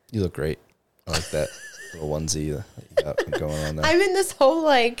You look great. I like that little onesie that you got going on there. I'm in this whole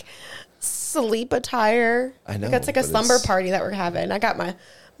like sleep attire. I know. Like, it's like a slumber party that we're having. I got my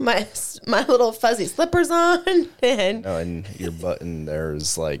little fuzzy slippers on, and your button there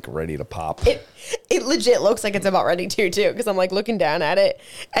is like ready to pop. It legit looks like it's about ready to too, because I'm like looking down at it,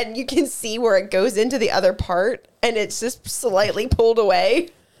 and you can see where it goes into the other part, and it's just slightly pulled away.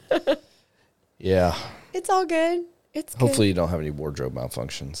 Yeah. It's all good. It's Hopefully good. you don't have any wardrobe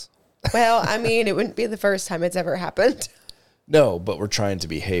malfunctions. Well, I mean, it wouldn't be the first time it's ever happened. No, but we're trying to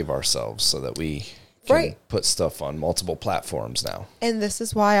behave ourselves so that we can put stuff on multiple platforms now. And this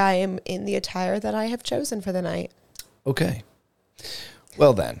is why I am in the attire that I have chosen for the night. Okay.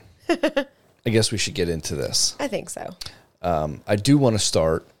 Well then, I guess we should get into this. I think so. I do want to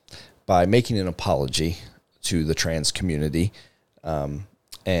start by making an apology to the trans community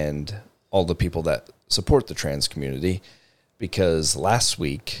and all the people that support the trans community, because last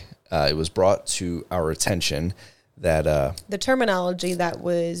week it was brought to our attention that the terminology that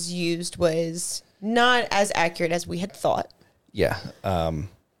was used was not as accurate as we had thought. Yeah.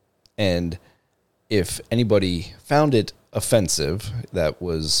 And if anybody found it offensive, that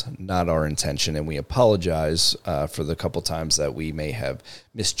was not our intention, and we apologize for the couple times that we may have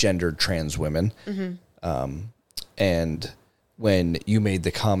misgendered trans women. Mm-hmm. And when you made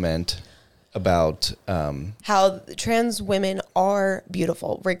the comment about how trans women are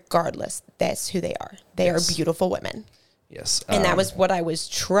beautiful, regardless, that's who they are. They are beautiful women. Yes. And that was what I was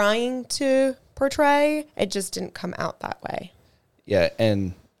trying to portray. It just didn't come out that way. Yeah,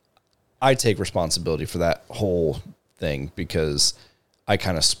 and I take responsibility for that whole thing because I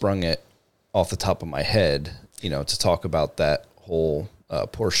kind of sprung it off the top of my head, to talk about that whole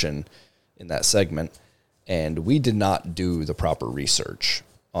portion in that segment. And we did not do the proper research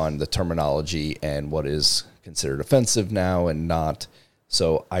on the terminology and what is considered offensive now and not.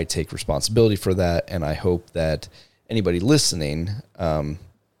 So I take responsibility for that, and I hope that anybody listening,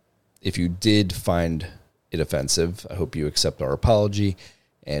 if you did find it offensive, I hope you accept our apology.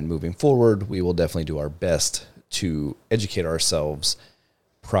 And moving forward, we will definitely do our best to educate ourselves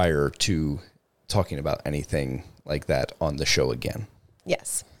prior to talking about anything like that on the show again.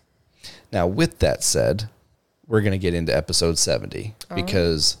 Yes. Now, with that said, we're going to get into episode 70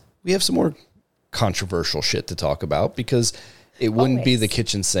 because we have some more controversial shit to talk about, because it wouldn't be the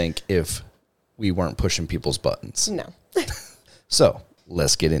kitchen sink if we weren't pushing people's buttons. No. So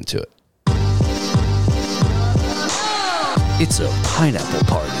let's get into it. It's a pineapple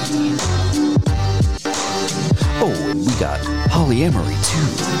party. Oh, and we got polyamory too.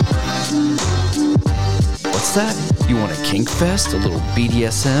 What's that? You want a kink fest? A little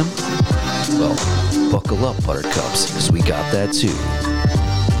BDSM? Well, buckle up, buttercups, because we got that too.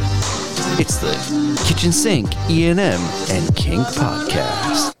 It's the Kitchen Sink, E&M, and Kink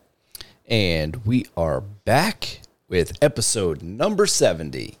Podcast. And we are back with episode number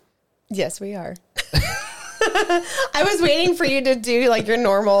 70. Yes, we are. I was waiting for you to do like your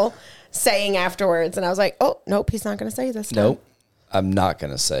normal saying afterwards, and I was like, oh, nope, he's not going to say this time. Nope, I'm not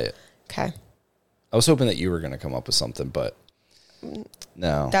going to say it. Okay. I was hoping that you were going to come up with something, but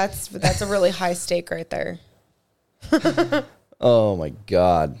no. That's a really high stake right there. Oh, my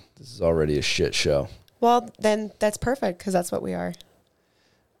God. This is already a shit show. Well, then that's perfect, because that's what we are.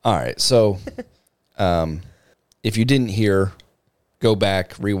 All right, so if you didn't hear, go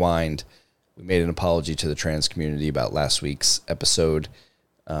back, rewind. We made an apology to the trans community about last week's episode.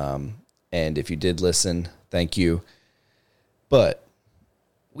 And if you did listen, thank you. But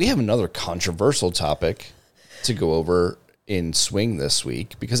we have another controversial topic to go over in Swing this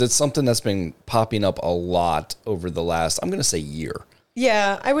week, because it's something that's been popping up a lot over the last, I'm going to say, year.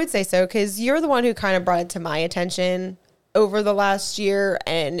 Yeah, I would say so, because you're the one who kind of brought it to my attention over the last year,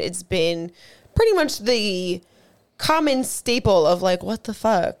 and it's been pretty much the common staple of like, what the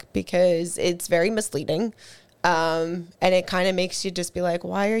fuck, because it's very misleading, and it kind of makes you just be like,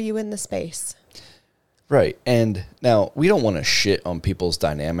 why are you in the space? Right. And now we don't want to shit on people's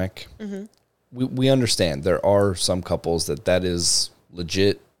dynamic. Mm-hmm. We understand there are some couples that is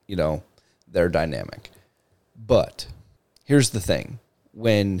legit, their dynamic. But here's the thing.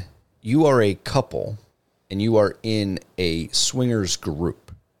 When you are a couple and you are in a swingers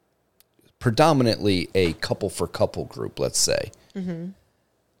group, predominantly a couple for couple group, let's say, mm-hmm.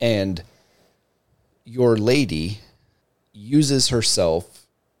 and your lady uses herself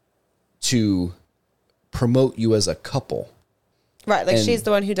to promote you as a couple. Right, like she's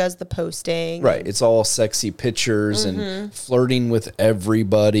the one who does the posting. Right, it's all sexy pictures mm-hmm. and flirting with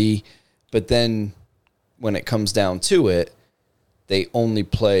everybody. But then when it comes down to it, they only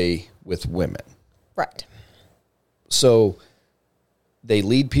play with women. Right. So they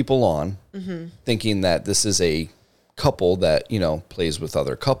lead people on thinking that this is a couple that, plays with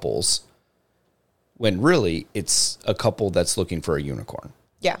other couples, when really it's a couple that's looking for a unicorn.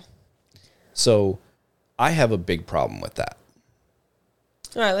 Yeah. So I have a big problem with that.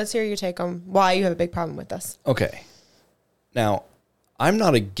 All right, let's hear your take on why you have a big problem with this. Okay. Now, I'm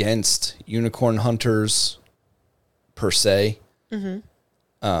not against unicorn hunters per se,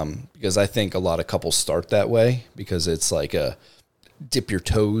 because I think a lot of couples start that way because it's like a dip your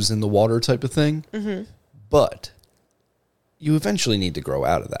toes in the water type of thing. But you eventually need to grow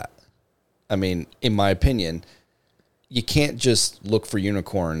out of that. I mean, in my opinion, you can't just look for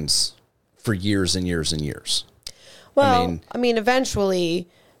unicorns for years and years and years. Well, I mean, eventually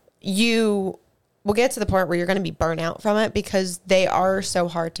you will get to the point where you're going to be burnt out from it because they are so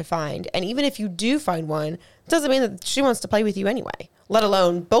hard to find. And even if you do find one, it doesn't mean that she wants to play with you anyway, let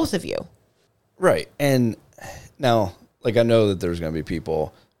alone both of you. Right. And now, like, I know that there's going to be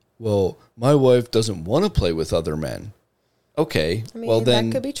people, well, my wife doesn't want to play with other men. Okay. I mean, well, then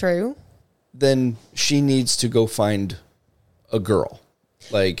that could be true. Then she needs to go find a girl.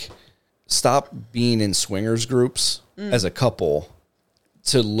 Like, stop being in swingers groups as a couple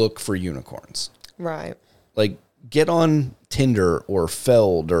to look for unicorns. Right. Like, get on Tinder or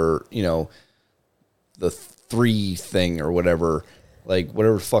Feld or, the 3 thing or whatever, like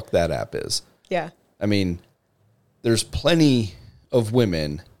whatever the fuck that app is. Yeah. I mean, there's plenty of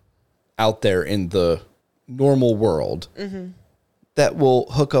women out there in the normal world that will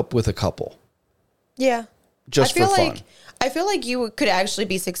hook up with a couple. Yeah. Just for fun. I feel like you could actually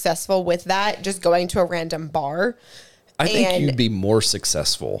be successful with that, just going to a random bar. I think you'd be more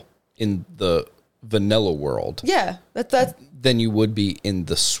successful in the vanilla world. Yeah. That's than you would be in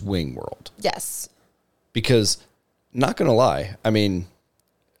the swing world. Yes. Because, not going to lie, I mean,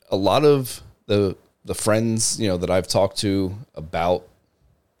 a lot of the friends, that I've talked to about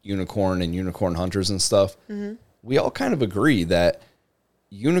unicorn and unicorn hunters and stuff, we all kind of agree that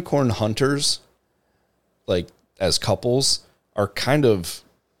unicorn hunters, like, as couples, are kind of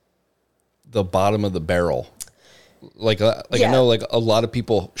the bottom of the barrel. Like yeah. I know, like, a lot of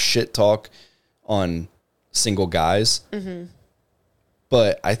people shit talk on single guys,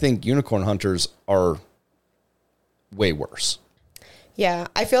 but I think unicorn hunters are way worse. Yeah,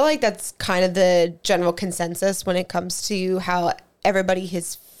 I feel like that's kind of the general consensus when it comes to how everybody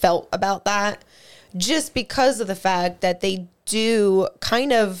has felt about that, just because of the fact that they do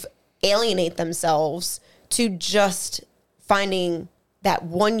kind of alienate themselves to just finding that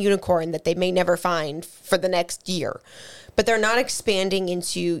one unicorn that they may never find for the next year. But they're not expanding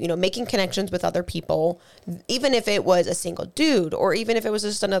into, making connections with other people, even if it was a single dude or even if it was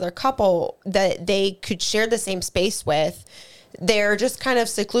just another couple that they could share the same space with. They're just kind of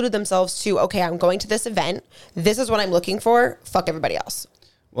secluded themselves to, okay, I'm going to this event. This is what I'm looking for. Fuck everybody else.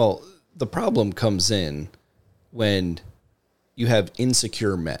 Well, the problem comes in when you have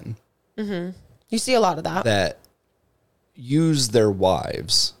insecure men. You see a lot of that. That use their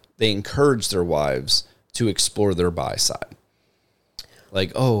wives. They encourage their wives to explore their bi side.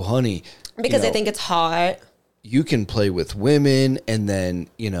 Like, oh, honey. Because they think it's hot. You can play with women and then,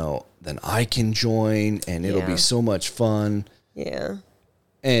 then I can join and it'll be so much fun. Yeah.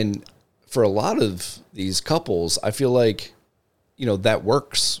 And for a lot of these couples, I feel like, that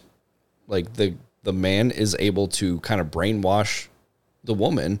works. Like, the man is able to kind of brainwash the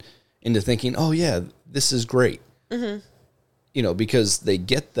woman into thinking, oh, yeah, this is great. Because they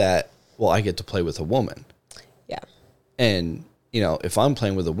get that, well, I get to play with a woman. Yeah. And, if I'm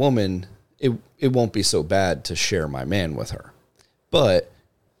playing with a woman, it won't be so bad to share my man with her. But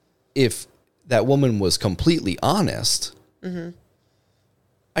if that woman was completely honest,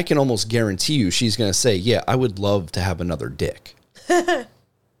 I can almost guarantee you she's going to say, yeah, I would love to have another dick.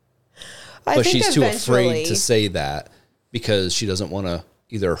 But she's too afraid to say that because she doesn't want to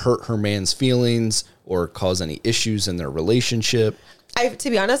either hurt her man's feelings or cause any issues in their relationship. To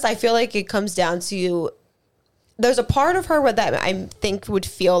be honest, I feel like it comes down to, there's a part of her that I think would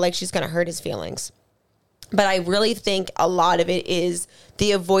feel like she's going to hurt his feelings. But I really think a lot of it is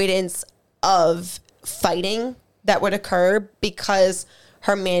the avoidance of fighting that would occur because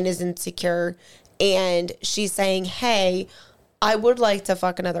her man is insecure and she's saying, hey, I would like to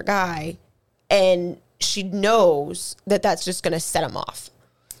fuck another guy. And she knows that that's just going to set him off.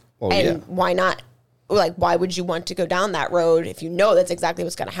 Well, and why not? Like, why would you want to go down that road if you know that's exactly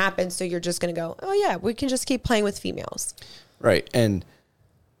what's going to happen? So you're just going to go, oh, yeah, we can just keep playing with females. Right. And,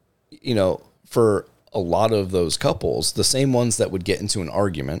 for a lot of those couples, the same ones that would get into an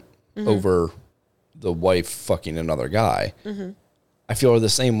argument over the wife fucking another guy, I feel are the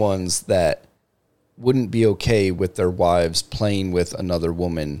same ones that wouldn't be okay with their wives playing with another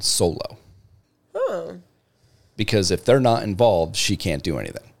woman solo. Oh. Because if they're not involved, she can't do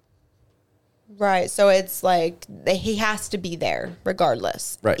anything. Right. So it's like he has to be there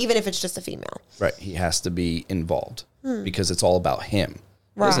regardless. Right. Even if it's just a female. Right. He has to be involved because it's all about him.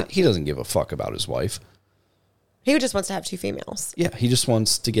 Right. He doesn't give a fuck about his wife. He just wants to have 2 females. Yeah. He just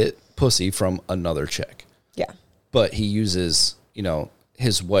wants to get pussy from another chick. Yeah. But he uses,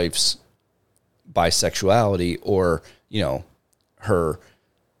 his wife's bisexuality or, her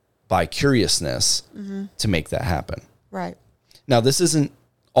bi-curiousness to make that happen. Right. Now, this isn't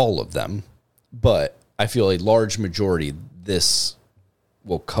all of them, but I feel a large majority, this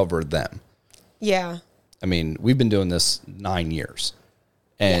will cover them. Yeah. I mean, we've been doing this 9 years.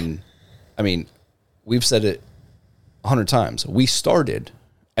 And, I mean, we've said it 100 times. We started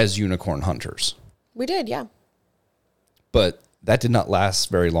as unicorn hunters. We did, yeah. But that did not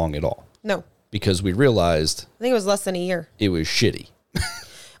last very long at all. No. Because we realized I think it was less than a year. it was shitty.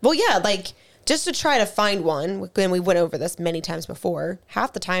 Well, yeah, like, just to try to find one, and we went over this many times before,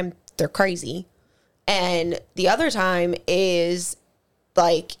 half the time they're crazy. And the other time is,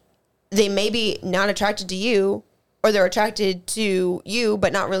 like, they may be not attracted to you, or they're attracted to you,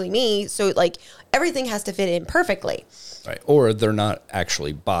 but not really me. So, like, everything has to fit in perfectly. Right. Or they're not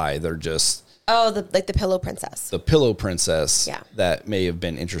actually bi. They're just... Oh, the pillow princess. The pillow princess Yeah. that may have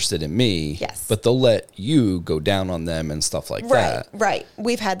been interested in me. Yes. But they'll let you go down on them and stuff like that. Right.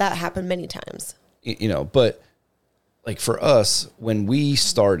 We've had that happen many times. But like for us, when we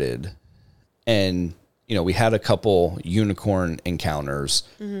started and, we had a couple unicorn encounters,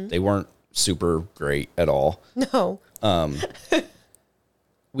 they weren't super great at all. No.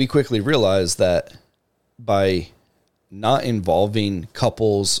 We quickly realized that by not involving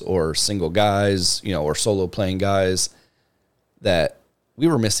couples or single guys, or solo playing guys, that we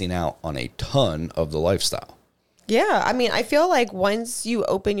were missing out on a ton of the lifestyle. Yeah. I mean, I feel like once you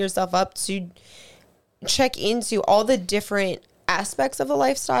open yourself up to check into all the different aspects of the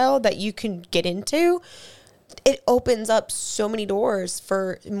lifestyle that you can get into, it opens up so many doors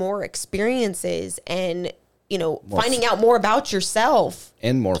for more experiences and, finding out more about yourself.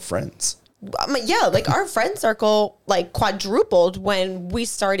 And more friends. I mean, yeah, like our friend circle like quadrupled when we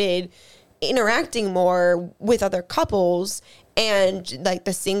started interacting more with other couples and like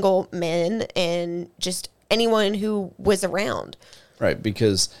the single men and just anyone who was around. Right.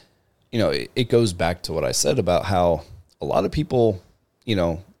 Because, it goes back to what I said about how a lot of people,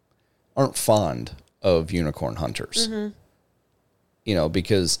 aren't fond of unicorn hunters.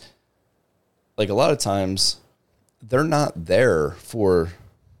 Because like a lot of times they're not there for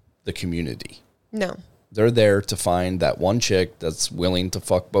the community. No. They're there to find that one chick that's willing to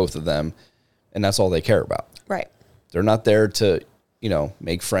fuck both of them, and that's all they care about. Right. They're not there to,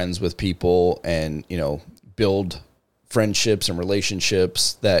 make friends with people and, build friendships and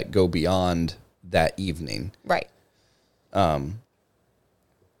relationships that go beyond that evening. Right.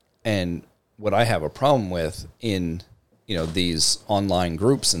 And what I have a problem with in, these online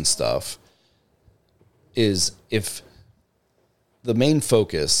groups and stuff is if the main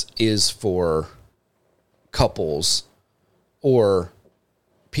focus is for couples or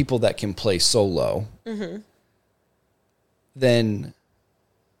people that can play solo, then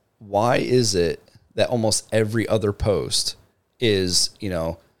why is it that almost every other post is,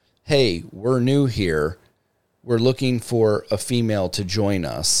 hey, we're new here. We're looking for a female to join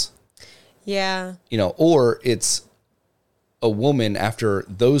us. Yeah. Or it's a woman after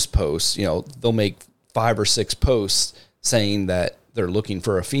those posts, they'll make 5 or 6 posts saying that they're looking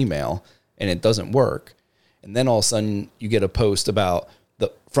for a female and it doesn't work. And then all of a sudden you get a post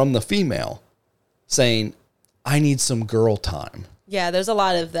from the female saying, I need some girl time. Yeah, there's a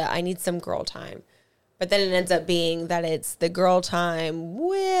lot of that. I need some girl time. But then it ends up being that it's the girl time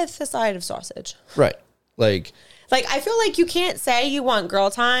with a side of sausage. Right. Like I feel like you can't say you want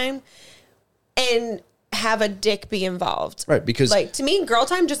girl time and have a dick be involved. Right, because like to me, girl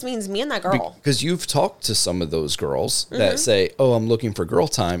time just means me and that girl. Because you've talked to some of those girls that say, "Oh, I'm looking for girl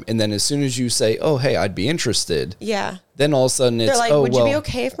time," and then as soon as you say, "Oh, hey, I'd be interested," yeah, then all of a sudden it's, they're like, "Oh, would well," you be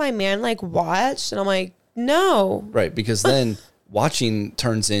okay if my man like watched? And I'm like, no, right? Because then watching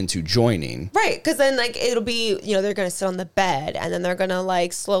turns into joining, right? Because then like it'll be they're gonna sit on the bed and then they're gonna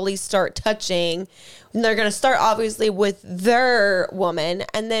like slowly start touching. And they're going to start obviously with their woman.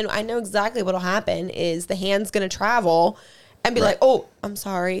 And then I know exactly what'll happen is the hand's going to travel and be like, oh, I'm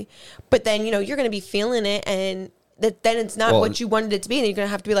sorry. But then, you're going to be feeling it and then it's not what you wanted it to be. And you're going to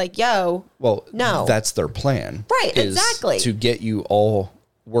have to be like, yo, no. That's their plan. Right, exactly. To get you all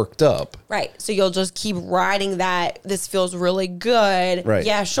worked up. Right. So you'll just keep riding that. This feels really good. Right.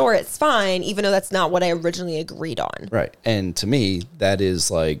 Yeah, sure, it's fine, even though that's not what I originally agreed on. Right. And to me, that is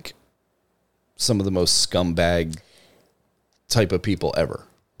like some of the most scumbag type of people ever.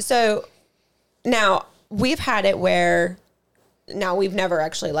 So now we've had it where now we've never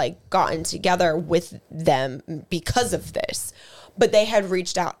actually like gotten together with them because of this, but they had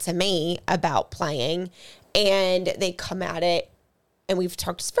reached out to me about playing, and they come at it, and we've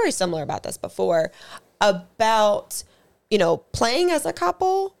talked very similar about this before, about, you know, playing as a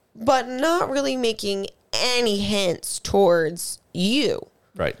couple, but not really making any hints towards you.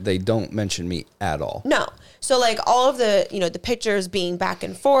 Right. They don't mention me at all. No. So like all of the, you know, the pictures being back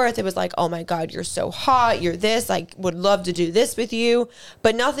and forth, it was like, oh my God, you're so hot. You're this, like, would love to do this with you.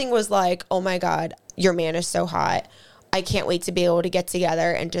 But nothing was like, oh my God, your man is so hot. I can't wait to be able to get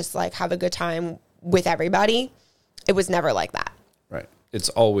together and just like have a good time with everybody. It was never like that. Right. It's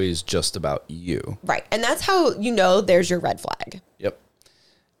always just about you. Right. And that's how, you know, there's your red flag. Yep.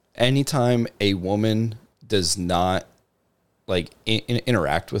 Anytime a woman does not like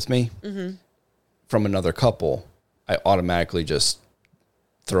interact with me from another couple, I automatically just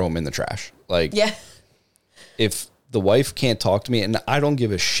throw them in the trash. Like, Yeah. if the wife can't talk to me, and I don't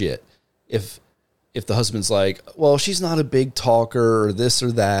give a shit if the husband's like, well, she's not a big talker or this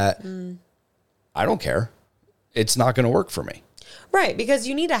or that, I don't care. It's not going to work for me. Right. Because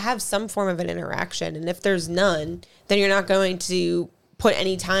you need to have some form of an interaction. And if there's none, then you're not going to put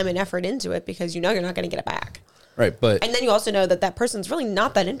any time and effort into it because you know you're not going to get it back. Right. But And then you also know that that person's really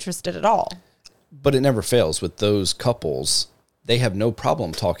not that interested at all. But it never fails with those couples. They have no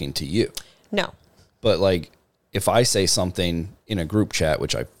problem talking to you. No. But like, if I say something in a group chat,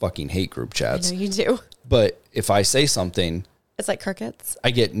 which I fucking hate group I chats, know you do. but if I say something, It's like crickets.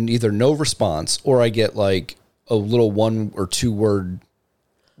 I get either no response or I get like a little 1 or 2 word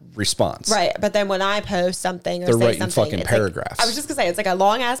response. Right. But then when I post something or They're say writing something, fucking it's paragraphs. Like, I was just going to say, it's like a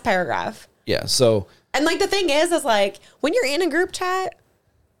long ass paragraph. Yeah. So, And like the thing is like when you're in a group chat,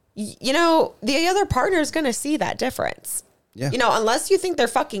 you know, the other partner is going to see that difference. yeah. You know, unless you think they're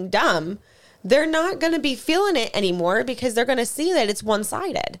fucking dumb, they're not going to be feeling it anymore because they're going to see that it's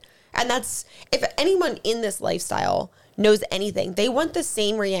one-sided. And that's, if anyone in this lifestyle knows anything, they want the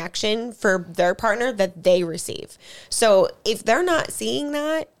same reaction for their partner that they receive. So if they're not seeing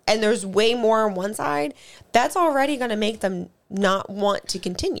that and there's way more on one side, that's already going to make them not want to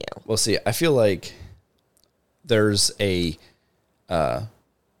continue. Well, see, I feel like there's a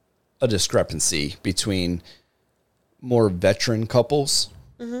discrepancy between more veteran couples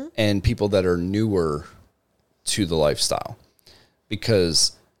and people that are newer to the lifestyle,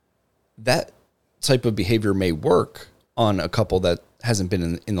 because that type of behavior may work on a couple that hasn't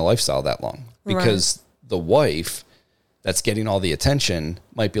been in the lifestyle that long, because the wife that's getting all the attention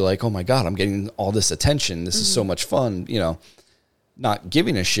might be like, oh my God, I'm getting all this attention. This is so much fun. You know, not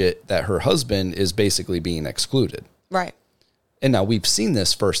giving a shit that her husband is basically being excluded. Right. And now we've seen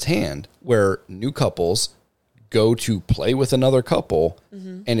this firsthand where new couples go to play with another couple,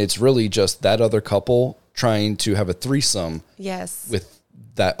 and it's really just that other couple trying to have a threesome Yes. with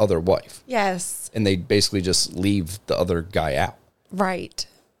that other wife. Yes. And they basically just leave the other guy out, Right.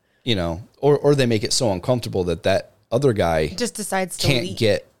 you know, or they make it so uncomfortable that other guy Just decides to can't leave.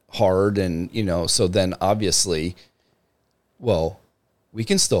 get hard. And, you know, so then obviously, well, we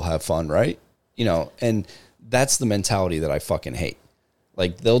can still have fun, right? You know, and that's the mentality that I fucking hate.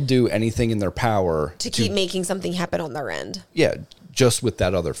 Like, they'll do anything in their power to keep making something happen on their end. yeah, just with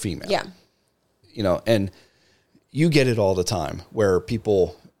that other female. Yeah. You know, and you get it all the time where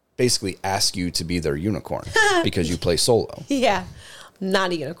people basically ask you to be their unicorn because you play solo. Yeah.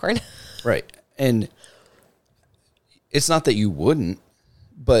 Not a unicorn. Right. And it's not that you wouldn't,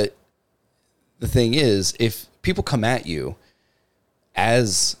 but the thing is, if people come at you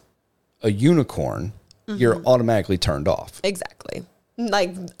as a unicorn, you're automatically turned off. Exactly.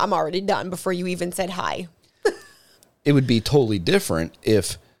 Like, I'm already done before you even said hi. It would be totally different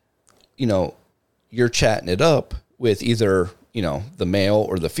if, you know, you're chatting it up with either, you know, the male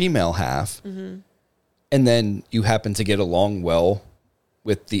or the female half, and then you happen to get along well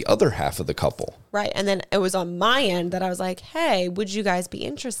with the other half of the couple. Right. And then it was on my end that I was like, hey, would you guys be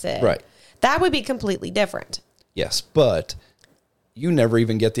interested? Right. That would be completely different. Yes, but you never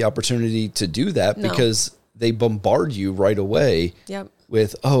even get the opportunity to do that No. because they bombard you right away Yep.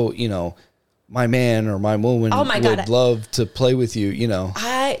 with, oh, you know, my man or my woman Oh my would God. love to play with you, you know.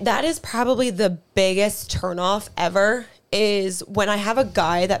 That is probably the biggest turnoff ever, is when I have a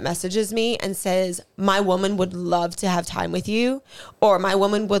guy that messages me and says, my woman would love to have time with you, or my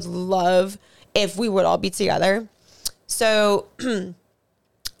woman would love if we would all be together. So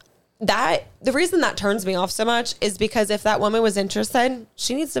the reason that turns me off so much is because if that woman was interested,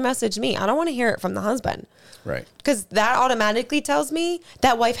 she needs to message me. I don't want to hear it from the husband. Right. Because that automatically tells me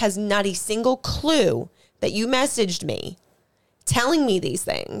that wife has not a single clue that you messaged me telling me these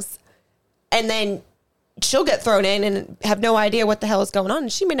things. And then she'll get thrown in and have no idea what the hell is going on.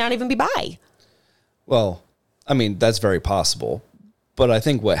 And she may not even be bi. Well, I mean, that's very possible. But I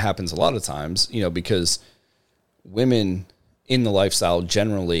think what happens a lot of times, because women in the lifestyle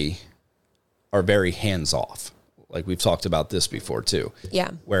generally are very hands-off. Like we've talked about this before too.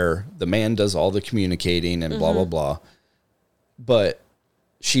 Yeah. Where the man does all the communicating and blah, blah, blah. But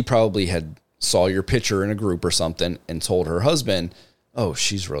she probably saw your picture in a group or something and told her husband, oh,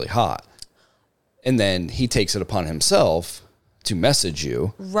 she's really hot. And then he takes it upon himself to message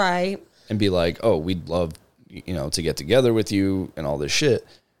you. Right. And be like, oh, we'd love, to get together with you and all this shit.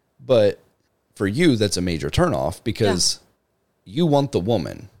 But for you, that's a major turnoff because you want the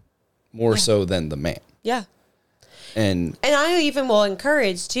woman more so than the man. Yeah. And I even will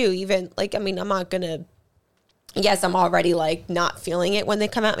encourage too, even like, I mean, I'm not going to, yes, I'm already like not feeling it when they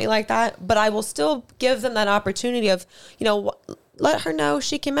come at me like that, but I will still give them that opportunity of, let her know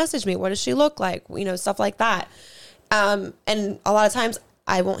she can message me. What does she look like? Stuff like that. And a lot of times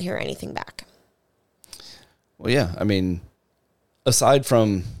I won't hear anything back. Well, yeah, I mean, aside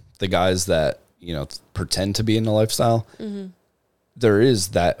from the guys that, pretend to be in the lifestyle, there is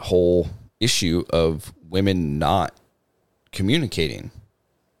that whole issue of women not communicating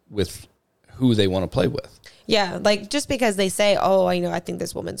with who they want to play with. Yeah, like just because they say, oh, I think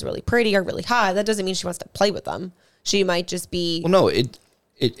this woman's really pretty or really hot, that doesn't mean she wants to play with them. She might just be... Well, no,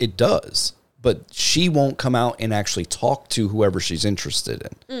 it does. But she won't come out and actually talk to whoever she's interested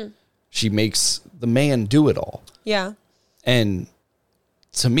in. She makes the man do it all. Yeah. And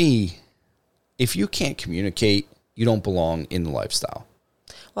to me, if you can't communicate, you don't belong in the lifestyle.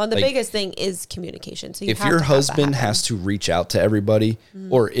 Well, the biggest thing is communication. So if your husband has to reach out to everybody,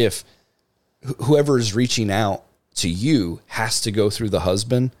 or if whoever is reaching out to you has to go through the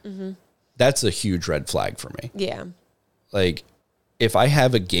husband, that's a huge red flag for me. Yeah. Like, if I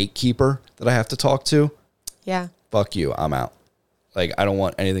have a gatekeeper that I have to talk to, fuck you, I'm out. Like, I don't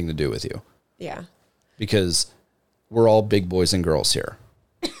want anything to do with you. Yeah. Because we're all big boys and girls here.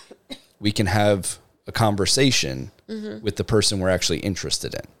 We can have a conversation with the person we're actually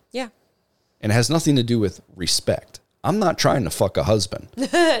interested in. Yeah. And it has nothing to do with respect. I'm not trying to fuck a husband.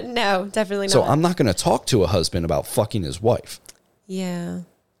 No, definitely not. So I'm not going to talk to a husband about fucking his wife. Yeah.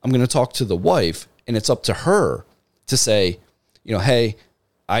 I'm going to talk to the wife, and it's up to her to say, hey,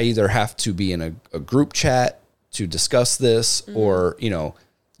 I either have to be in a group chat to discuss this, or,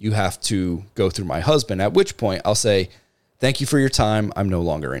 you have to go through my husband, at which point I'll say, thank you for your time. I'm no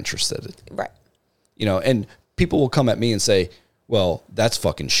longer interested. Right. And people will come at me and say, well, that's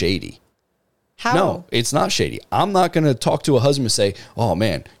fucking shady. How? No, it's not shady. I'm not going to talk to a husband and say, oh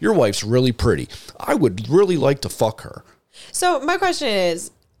man, your wife's really pretty. I would really like to fuck her. So my question is,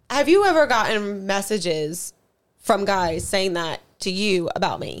 have you ever gotten messages from guys saying that to you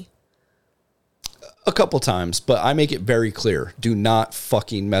about me? A couple times, but I make it very clear. Do not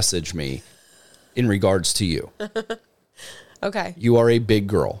fucking message me in regards to you. Okay. You are a big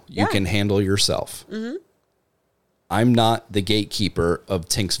girl. You Yeah. can handle yourself. I'm not the gatekeeper of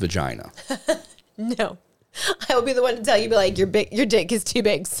Tink's vagina. No. I will be the one to tell you, be like, your dick is too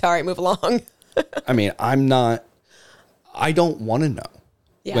big. Sorry, move along. I mean, I don't want to know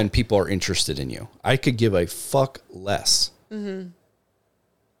Yeah. when people are interested in you. I could give a fuck less.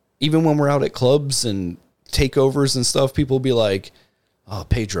 Even when we're out at clubs and takeovers and stuff, people will be like, oh,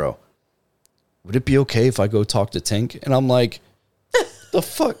 Pedro, would it be okay if I go talk to Tink? And I'm like, the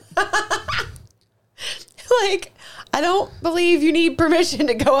fuck? Like, I don't believe you need permission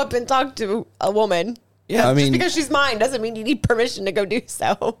to go up and talk to a woman. Yeah, I mean, just because she's mine doesn't mean you need permission to go do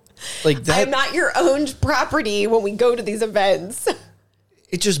so. like that, I'm not your owned property when we go to these events.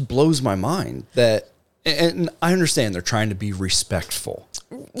 it just blows my mind that, and I understand they're trying to be respectful.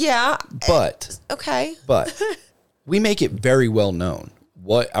 Yeah. But Okay. we make it very well known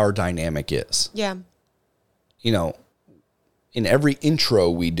what our dynamic is. Yeah. In every intro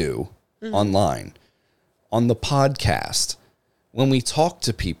we do online, on the podcast, when we talk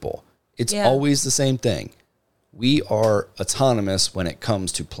to people, it's always the same thing. We are autonomous when it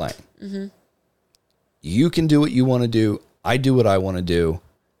comes to playing. You can do what you want to do. I do what I want to do.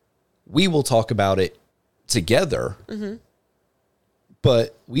 We will talk about it together,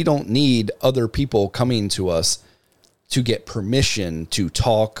 but we don't need other people coming to us to get permission to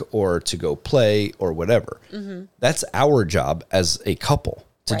talk or to go play or whatever. That's our job as a couple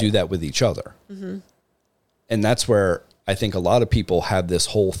to do that with each other. And that's where I think a lot of people have this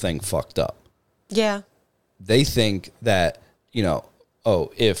whole thing fucked up. Yeah. They think that,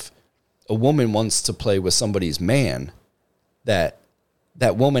 if a woman wants to play with somebody's man, that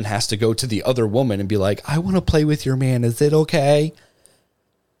woman has to go to the other woman and be like, I want to play with your man. Is it okay?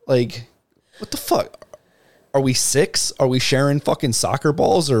 Like, what the fuck? Are we 6? Are we sharing fucking soccer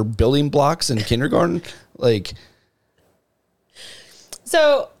balls or building blocks in kindergarten? Like,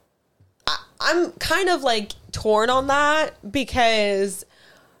 so I'm kind of like torn on that because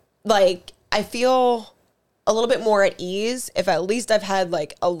like I feel a little bit more at ease if at least I've had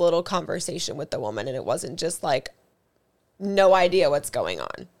like a little conversation with the woman and it wasn't just like no idea what's going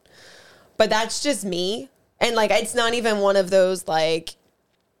on. But that's just me. And like, it's not even one of those like,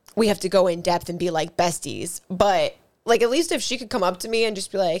 we have to go in depth and be like besties. But like, at least if she could come up to me and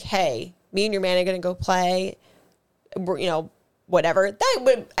just be like, hey, me and your man are going to go play, whatever. That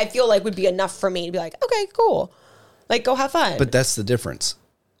would, I feel like would be enough for me to be like, okay, cool. Like, go have fun. but that's the difference.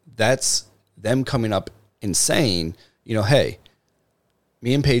 That's them coming up and saying, hey,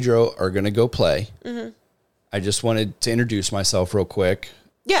 me and Pedro are going to go play. Mm-hmm. I just wanted to introduce myself real quick.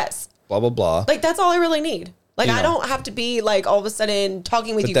 Yes. Blah, blah, blah. Like, that's all I really need. Like, I don't have to be like all of a sudden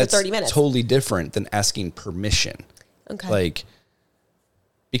talking with you for 30 minutes. That's totally different than asking permission. Okay. Like,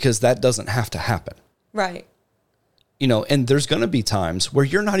 because that doesn't have to happen. Right. And there's going to be times where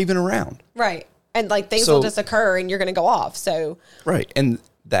you're not even around. Right. And like things will just occur and you're going to go off. So. Right. And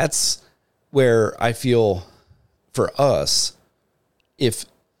that's where I feel for us, if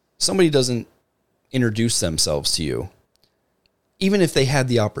somebody doesn't introduce themselves to you, even if they had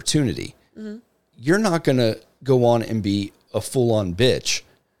the opportunity, mm-hmm. you're not going to go on and be a full-on bitch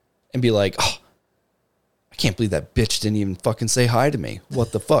and be like, oh, I can't believe that bitch didn't even fucking say hi to me.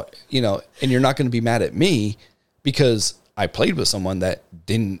 What the fuck? And you're not going to be mad at me because I played with someone that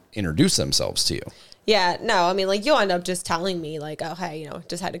didn't introduce themselves to you. Yeah, no, I mean, like, you'll end up just telling me, like, oh, hey,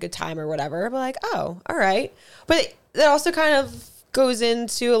 just had a good time or whatever. But like, oh, all right. But that also kind of goes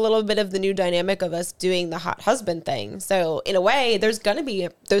into a little bit of the new dynamic of us doing the hot husband thing. So in a way, there's going to be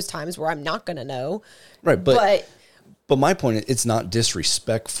those times where I'm not going to know. Right, but my point is, it's not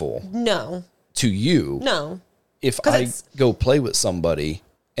disrespectful. No. To you. No. If I go play with somebody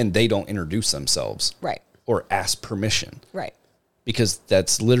and they don't introduce themselves. Right. Or ask permission. Right. Because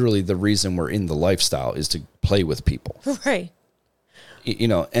that's literally the reason we're in the lifestyle, is to play with people. Right.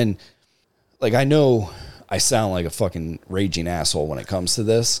 And like, I know I sound like a fucking raging asshole when it comes to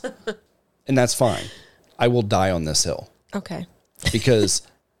this, and that's fine. I will die on this hill. Okay. Because,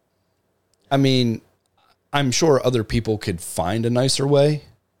 I mean, I'm sure other people could find a nicer way,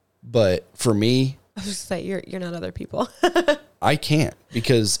 but for me, I was just say you're not other people. I can't,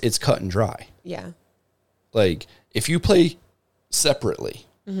 because it's cut and dry. Yeah. Like, if you play separately,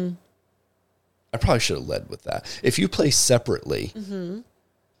 mm-hmm. I probably should have led with that. If you play separately, mm-hmm.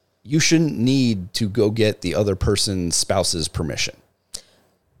 you shouldn't need to go get the other person's spouse's permission.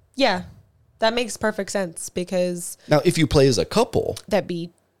 Yeah, that makes perfect sense, because now, if you play as a couple, that'd be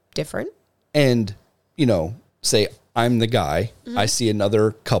different. And, say I'm the guy, mm-hmm. I see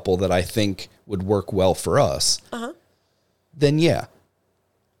another couple that I think would work well for us. Uh-huh. Then yeah,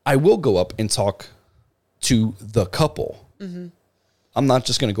 I will go up and talk to the couple. Mm-hmm. I'm not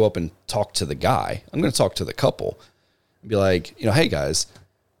just going to go up and talk to the guy. I'm going to talk to the couple and be like, hey guys,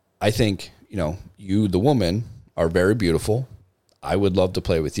 I think, you, the woman, are very beautiful. I would love to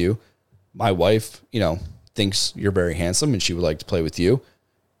play with you. My wife, thinks you're very handsome and she would like to play with you.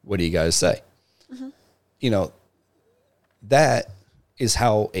 What do you guys say? Mm-hmm. That is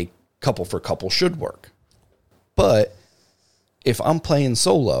how a couple for couple should work. But if I'm playing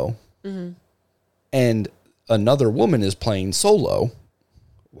solo, mm-hmm. and another woman is playing solo,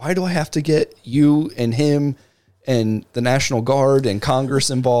 why do I have to get you and him and the National Guard and Congress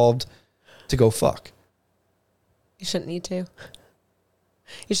involved to go fuck? You shouldn't need to.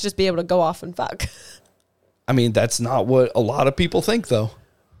 You should just be able to go off and fuck. I mean, that's not what a lot of people think, though.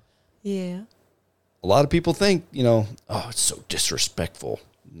 Yeah. A lot of people think, oh, it's so disrespectful,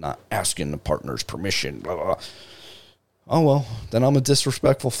 not asking the partner's permission, blah, blah, blah. Oh, well, then I'm a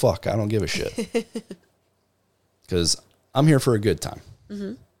disrespectful fuck. I don't give a shit. Because I'm here for a good time.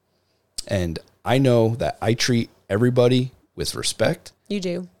 Mm-hmm. And I know that I treat everybody with respect. You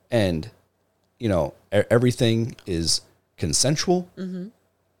do. And, everything is consensual. Mm-hmm.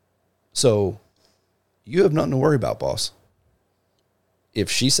 So you have nothing to worry about, boss. If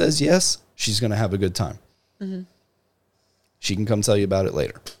she says yes, she's going to have a good time. Mm-hmm. She can come tell you about it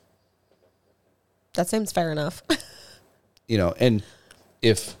later. That seems fair enough. And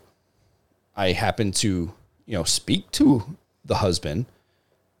if I happen to, speak to the husband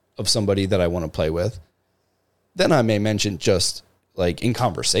of somebody that I want to play with, then I may mention just like in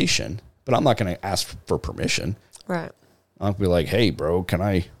conversation, but I'm not going to ask for permission. Right. I'll be like, hey, bro, can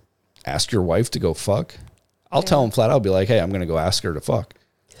I ask your wife to go fuck? I'll tell him flat out, I'll be like, hey, I'm going to go ask her to fuck.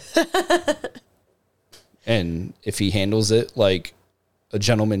 And if he handles it like a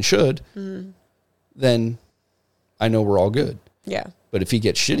gentleman should, then I know we're all good. Yeah. But if he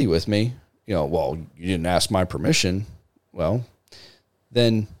gets shitty with me, well, you didn't ask my permission. Well,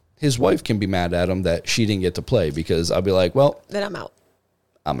 then his wife can be mad at him that she didn't get to play, because I'll be like, well, then I'm out.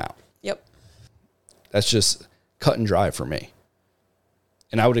 I'm out. Yep. That's just cut and dry for me.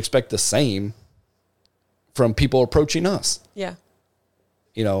 And I would expect the same from people approaching us. Yeah.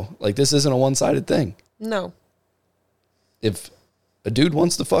 Like this isn't a one-sided thing. No. If a dude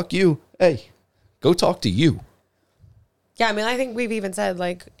wants to fuck you, hey, go talk to you. Yeah, I mean, I think we've even said,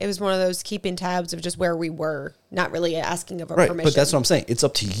 like, it was one of those keeping tabs of just where we were, not really asking of our permission. But that's what I'm saying. It's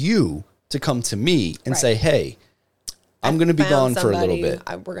up to you to come to me and say, hey, I'm going to be found gone for a little bit.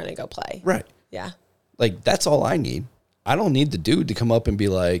 We're going to go play. Right. Yeah. Like, that's all I need. I don't need the dude to come up and be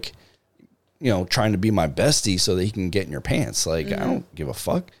like, trying to be my bestie so that he can get in your pants. Like, I don't give a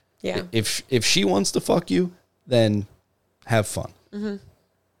fuck. Yeah. If she wants to fuck you, then have fun. And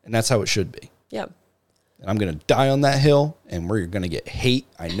that's how it should be. Yep. And I'm going to die on that hill, and we're going to get hate.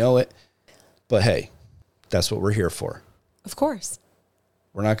 I know it. But hey, that's what we're here for. Of course.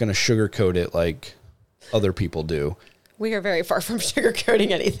 We're not going to sugarcoat it like other people do. We are very far from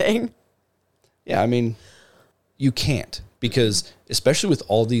sugarcoating anything. Yeah, I mean, you can't, because especially with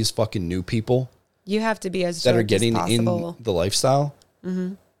all these fucking new people you have to be as that are direct getting as in possible. the lifestyle,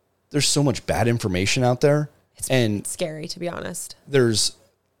 there's so much bad information out there. It's scary, to be honest. There's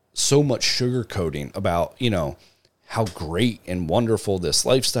so much sugarcoating about, how great and wonderful this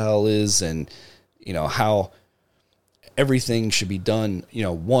lifestyle is, and, how everything should be done,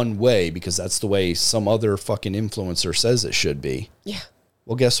 one way because that's the way some other fucking influencer says it should be. Yeah.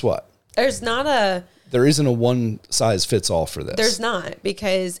 Well, guess what? There isn't a one size fits all for this. There's not,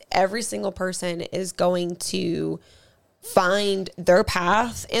 because every single person is going to find their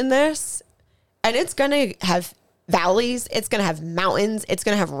path in this, and it's going to have valleys, it's going to have mountains, it's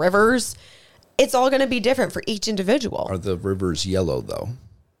going to have rivers. It's all going to be different for each individual. Are the rivers yellow though?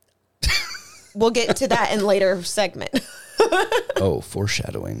 We'll get to that in later segment. Oh,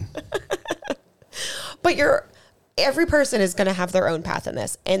 foreshadowing. But every person is going to have their own path in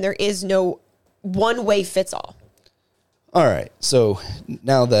this, and there is no one way fits all. All right. So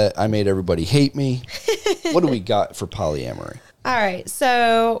now that I made everybody hate me, what do we got for polyamory? All right.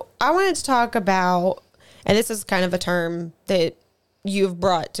 So I wanted to talk about, and this is kind of a term that you've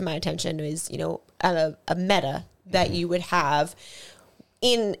brought to my attention, is, a meta that you would have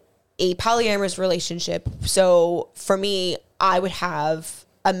in a polyamorous relationship. So for me, I would have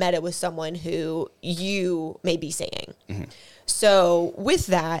a meta with someone who you may be seeing. So with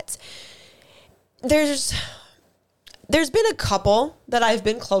that, there's been a couple that I've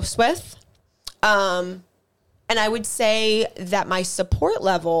been close with. And I would say that my support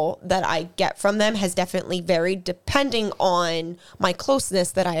level that I get from them has definitely varied depending on my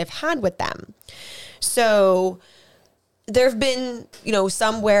closeness that I have had with them. So there have been,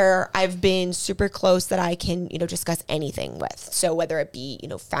 some where I've been super close that I can, discuss anything with. So whether it be,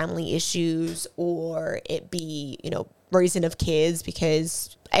 family issues, or it be, raising of kids,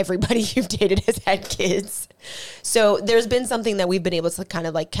 because everybody you've dated has had kids. So there's been something that we've been able to kind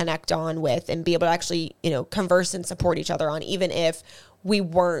of like connect on with and be able to actually, converse and support each other on, even if we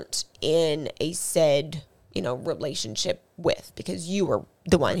weren't in a said, relationship with, because you were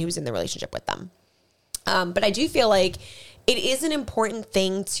the one who was in the relationship with them. But I do feel like it is an important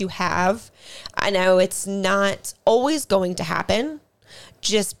thing to have. I know it's not always going to happen,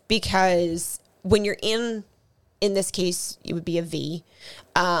 just because when you're in this case, it would be a V.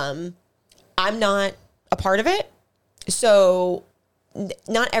 I'm not a part of it. So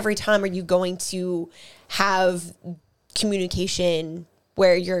not every time are you going to have communication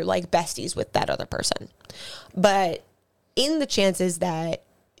where you're like besties with that other person. But in the chances that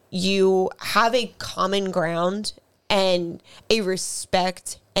you have a common ground and a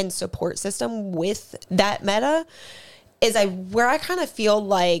respect and support system with that meta, is where I kind of feel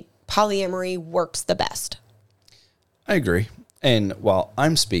like polyamory works the best. I agree. And while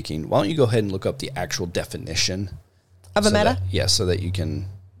I'm speaking, why don't you go ahead and look up the actual definition of a meta? So that you can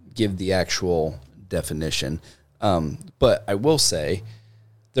give the actual definition. But I will say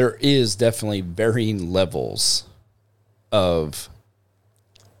there is definitely varying levels of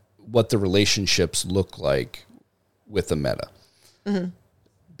what the relationships look like with a meta.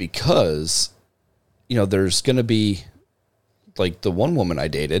 Because, there's going to be, like the one woman I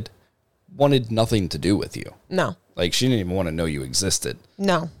dated, wanted nothing to do with you. No. Like, she didn't even want to know you existed.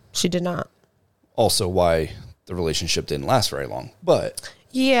 No, she did not. Also why the relationship didn't last very long. But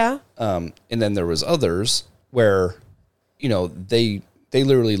yeah. And then there was others where, you know, they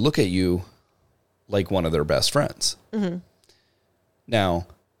literally look at you like one of their best friends. Mm-hmm. Now,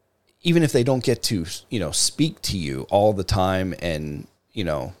 even if they don't get to, you know, speak to you all the time and, you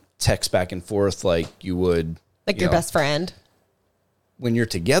know, text back and forth like you would. Like your best friend. When you're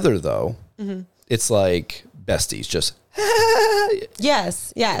together, though, it's like besties, just.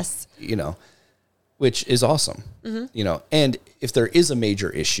 Yes, yes. You know, which is awesome. You know, and if there is a major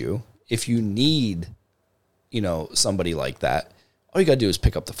issue, if you need, you know, somebody like that, all you got to do is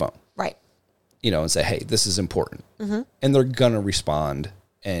pick up the phone. Right. You know, and say, hey, this is important. And they're going to respond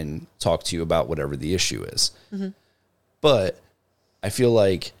and talk to you about whatever the issue is. But I feel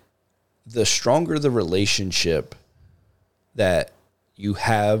like the stronger the relationship that you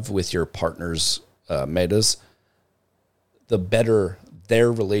have with your partner's metas, the better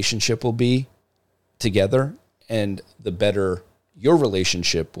their relationship will be together and the better your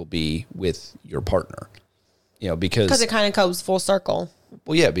relationship will be with your partner. You know, because it kind of comes full circle.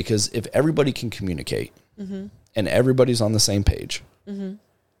 Well, yeah, because if everybody can communicate and everybody's on the same page,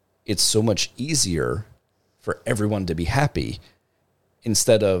 it's so much easier for everyone to be happy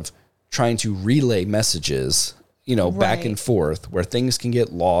instead of trying to relay messages, you know, back and forth where things can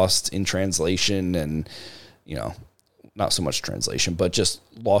get lost in translation and, you know, not so much translation, but just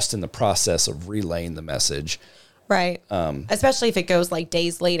lost in the process of relaying the message. Right. Especially if it goes like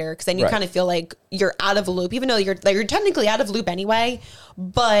days later, because then you kind of feel like you're out of a loop, even though you're technically out of loop anyway.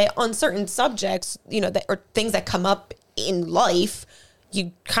 But on certain subjects, you know, or things that come up in life,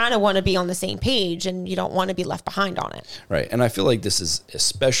 you kind of want to be on the same page and you don't want to be left behind on it. Right. And I feel like this is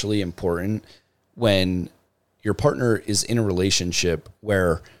especially important when your partner is in a relationship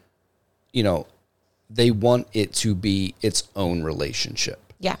where, you know, they want it to be its own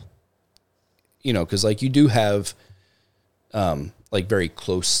relationship. Yeah. You know, because like you do have like very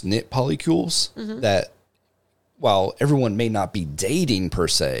close knit polycules that while everyone may not be dating per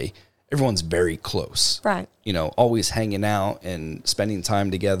se, everyone's very close. Right. You know, always hanging out and spending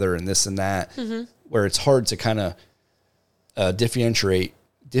time together and this and that, where it's hard to kind of differentiate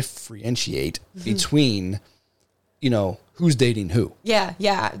between, you know, who's dating who. Yeah.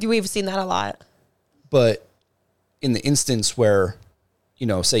 Yeah. We've seen that a lot. But in the instance where, you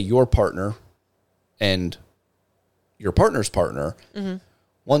know, say your partner and your partner's partner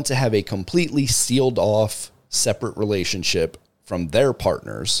want to have a completely sealed off separate relationship from their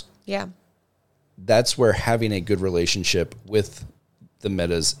partners. Yeah. That's where having a good relationship with the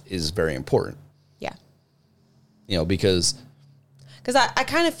metas is very important. Yeah. You know, because I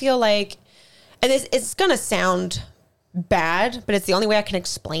kind of feel like, and it's going to sound bad, but it's the only way I can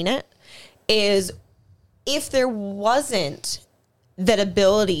explain it, is if there wasn't that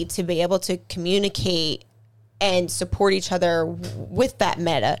ability to be able to communicate and support each other with that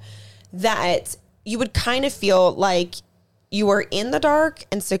meta, that you would kind of feel like you are in the dark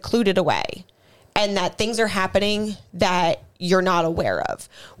and secluded away, and that things are happening that you're not aware of,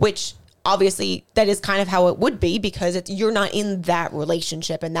 which obviously that is kind of how it would be because you're not in that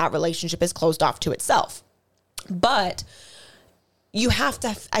relationship and that relationship is closed off to itself. But you have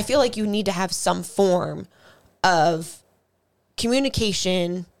to, I feel like you need to have some form of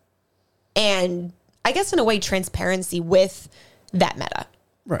communication and I guess in a way transparency with that meta.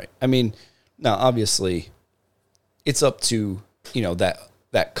 Right. I mean, now obviously it's up to, you know,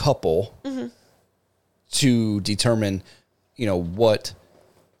 that couple to determine, you know, what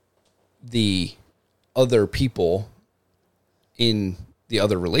the other people in the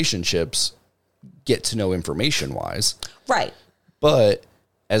other relationships get to know information wise. Right. But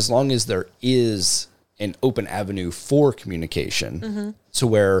as long as there is an open avenue for communication to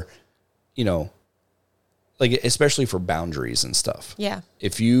where, you know, like especially for boundaries and stuff. Yeah.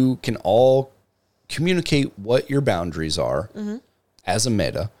 If you can all communicate what your boundaries are as a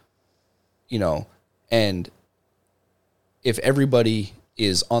meta, you know, and if everybody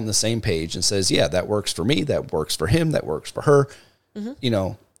is on the same page and says, yeah, that works for me, that works for him, that works for her, you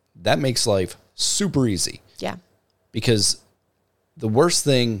know, that makes life super easy. Yeah. Because the worst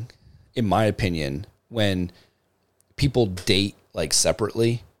thing, in my opinion, when people date like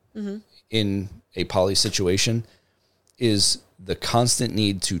separately in a poly situation is the constant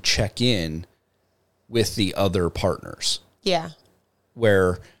need to check in with the other partners. Yeah.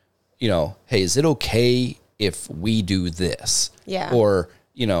 Where, you know, hey, is it okay if we do this? Yeah. Or,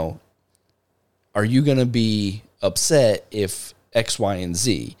 you know, are you going to be upset if X, Y, and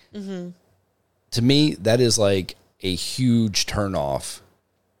Z? To me, that is like a huge turnoff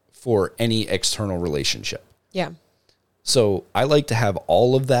for any external relationship. Yeah. So I like to have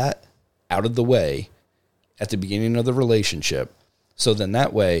all of that out of the way at the beginning of the relationship. So then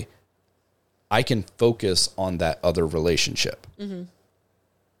that way I can focus on that other relationship. Mm-hmm.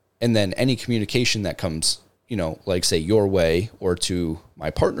 And then any communication that comes, you know, like say your way or to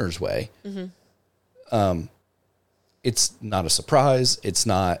my partner's way, it's not a surprise. It's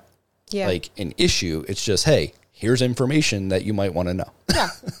not like an issue. It's just, hey, here's information that you might want to know. Yeah.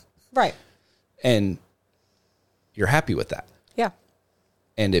 Right. And you're happy with that. Yeah.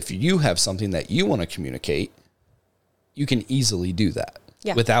 And if you have something that you want to communicate, you can easily do that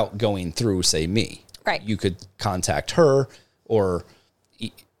without going through, say, me. Right. You could contact her, or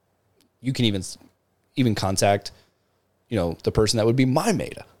you can even contact, you know, the person that would be my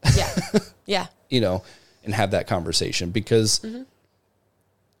Maida. Yeah. Yeah. You know, and have that conversation, because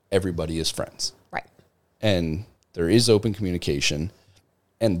everybody is friends. Right. And there is open communication.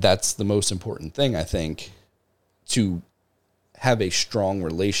 And that's the most important thing, I think, to have a strong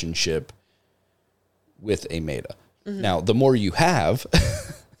relationship with a Maida. Now, the more you have,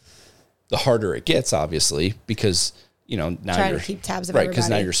 the harder it gets, obviously, because, you know, now Trying you're to keep tabs of right, because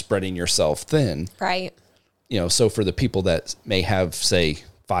now everybody. you're spreading yourself thin. Right. You know, so for the people that may have, say,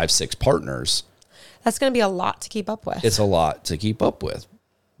 5-6 partners, That's going to be a lot to keep up with. it's a lot to keep up with.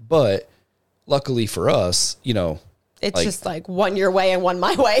 But luckily for us, you know, It's just like one your way and one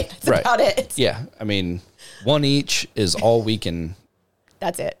my way. That's Right. about it. yeah, I mean, one each is all we can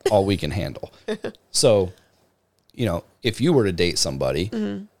That's it. handle. So, you know, if you were to date somebody,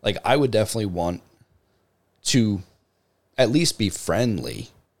 like I would definitely want to at least be friendly,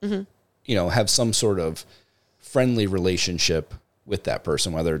 you know, have some sort of friendly relationship with that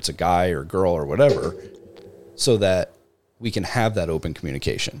person, whether it's a guy or girl or whatever, so that we can have that open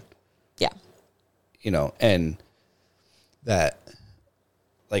communication, Yeah. you know, and that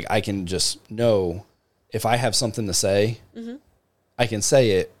like I can just know if I have something to say, I can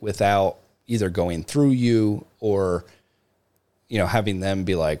say it without either going through you or, you know, having them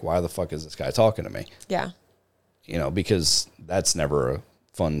be like, why the fuck is this guy talking to me? Yeah. You know, because that's never a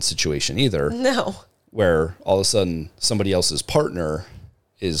fun situation either, No. where all of a sudden somebody else's partner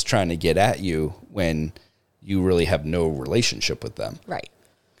is trying to get at you when you really have no relationship with them. Right.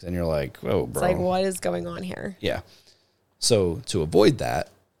 And you're like, oh, It's bro. like, what is going on here? Yeah. So to avoid that,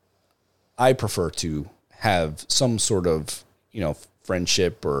 I prefer to have some sort of, you know,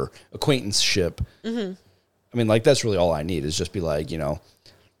 friendship or acquaintanceship. I mean, like, that's really all I need is just be like, you know,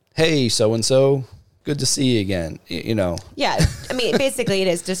 hey, so-and-so, good to see you again, you know. Yeah. I mean, basically it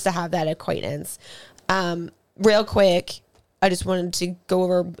is just to have that acquaintance. Real quick, I just wanted to go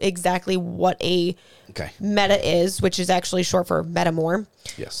over exactly what a meta is, which is actually short for metamor.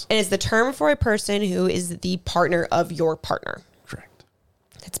 Yes. And it's the term for a person who is the partner of your partner. Correct.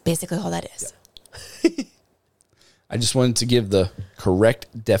 That's basically all that is. Yep. I just wanted to give the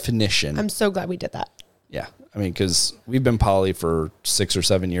correct definition. I'm so glad we did that. Yeah. I mean, because we've been poly for 6 or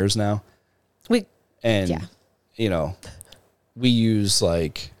 7 years now. And, you know, we use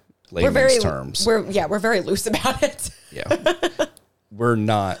like layman's terms. We're very loose about it. Yeah. We're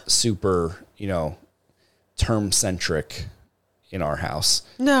not super, you know, term centric in our house.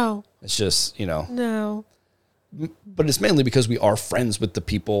 No. It's just, you know, No. but it's mainly because we are friends with the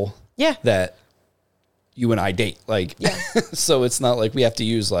people that you and I date. Like, so it's not like we have to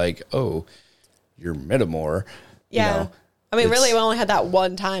use like, oh, you're metamor. Yeah. You know, I mean, really, we only had that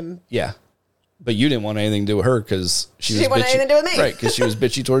one time. Yeah. But you didn't want anything to do with her because she was didn't want anything to do with me. Right, because she was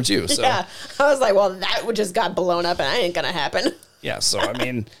bitchy towards you. So. Yeah. I was like, well, that just got blown up and that ain't going to happen. Yeah. So, I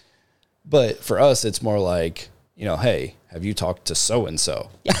mean, but for us, it's more like, you know, hey, have you talked to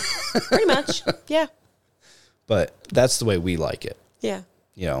so-and-so? Yeah. Pretty much. Yeah. But that's the way we like it. Yeah.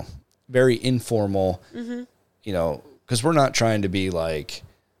 You know, very informal, you know, because we're not trying to be like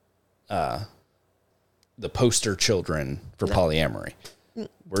the poster children for polyamory.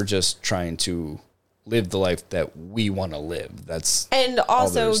 We're just trying to live the life that we want to live. That's and also, all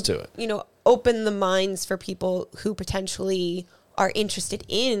there is to it. You know, open the minds for people who potentially are interested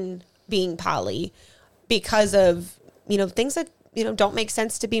in being poly because of, you know, things that, you know, don't make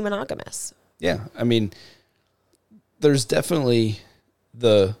sense to be monogamous. Yeah. I mean, there's definitely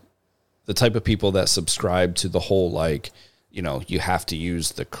the type of people that subscribe to the whole, like, you know, you have to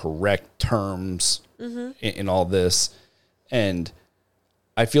use the correct terms in all this. And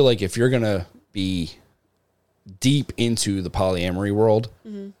I feel like if you're going to be deep into the polyamory world,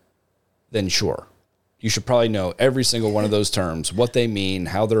 then sure, you should probably know every single one of those terms, what they mean,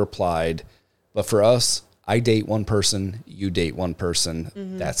 how they're applied. But for us, I date one person, you date one person.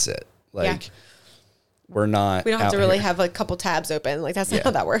 That's it. Like, we're not. We don't have out to really here. have a couple tabs open. Like, that's not Yeah.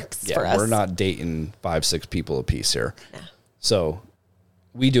 how that works for us. We're not dating 5-6 people a piece here. So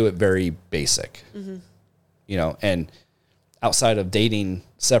we do it very basic, you know, and outside of dating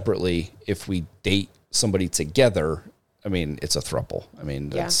separately, if we date somebody together, I mean, it's a throuple. I mean,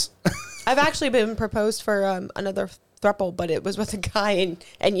 that's I've actually been proposed for another throuple, but it was with a guy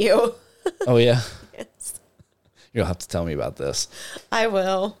and you. oh yeah. Yes. You'll have to tell me about this. I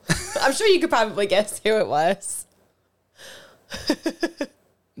will. I'm sure you could probably guess who it was.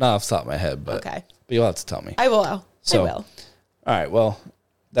 Not off the top of my head, but, Okay. but you'll have to tell me. I will. So, I will. All right. Well,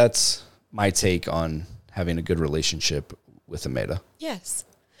 that's my take on having a good relationship with Ameda. Yes.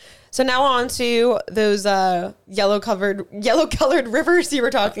 So now on to those yellow colored rivers you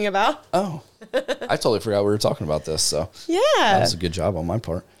were talking about. Oh, I totally forgot we were talking about this. So Yeah. that was a good job on my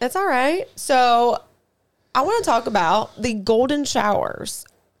part. That's all right. So I want to talk about the golden showers.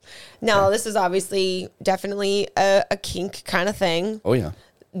 Now, this is obviously definitely a kink kind of thing Oh yeah.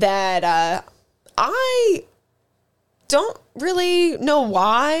 that I don't really know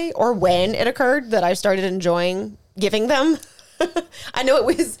why or when it occurred that I started enjoying giving them. I know it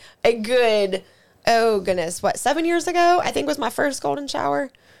was a good, oh goodness, 7 years ago, I think was my first golden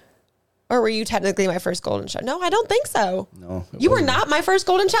shower. Or were you technically my first golden shower? No, I don't think so. No, it You were wasn't. not my first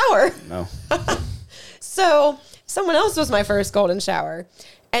golden shower. No. So someone else was my first golden shower,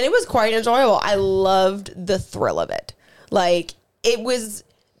 and it was quite enjoyable. I loved the thrill of it. Like, it was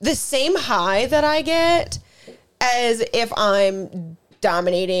the same high that I get as if I'm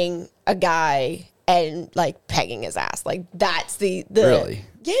dominating a guy and like pegging his ass. Like, that's the Really?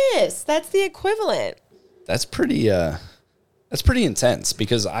 Yes, that's the equivalent. That's pretty intense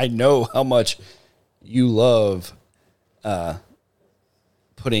because I know how much you love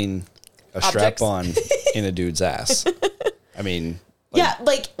putting a strap Objects. on in a dude's ass. I mean, Yeah,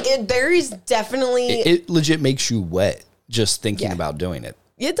 like there is definitely it legit makes you wet just thinking Yeah. about doing it.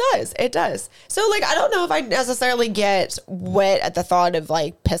 It does. It does. So, like, I don't know if I necessarily get wet at the thought of,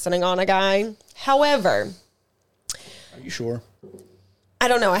 like, pissing on a guy. However, Are you sure? I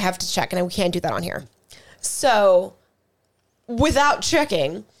don't know. I have to check, and we can't do that on here. So, without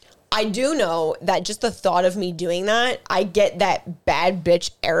checking, I do know that just the thought of me doing that, I get that bad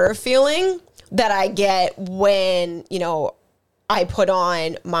bitch error feeling that I get when, you know, I put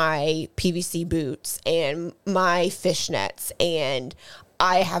on my PVC boots and my fishnets and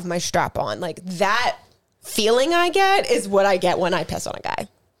I have my strap on. Like, that feeling I get is what I get when I piss on a guy.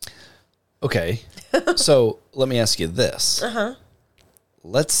 Okay. So let me ask you this.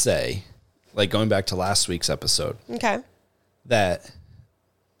 Let's say, like going back to last week's episode, Okay. that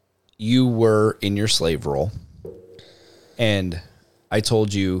you were in your slave role and I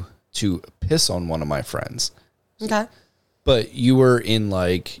told you to piss on one of my friends, Okay. but you were in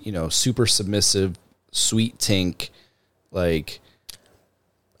like, you know, super submissive, sweet tink, like,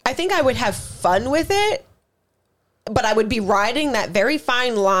 I think I would have fun with it, but I would be riding that very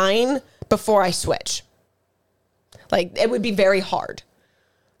fine line before I switch. Like, it would be very hard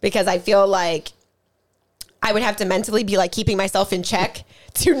because I feel like I would have to mentally be like keeping myself in check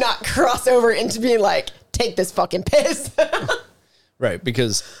to not cross over into being like, take this fucking piss. right.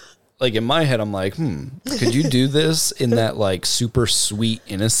 Because like in my head, I'm like, could you do this in that like super sweet,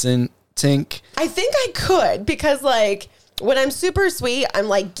 innocent tink? I think I could because, like, when I'm super sweet, I'm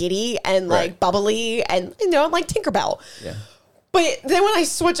like giddy and like Right. bubbly and, you know, I'm like Tinkerbell. Yeah. But then when I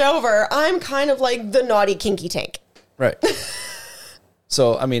switch over, I'm kind of like the naughty kinky tank. Right.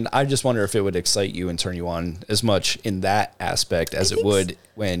 So, I mean, I just wonder if it would excite you and turn you on as much in that aspect as it think would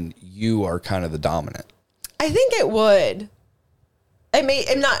when you are kind of the dominant. I think it would. I'm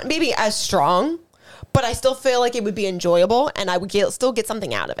not maybe as strong, but I still feel like it would be enjoyable and I would still get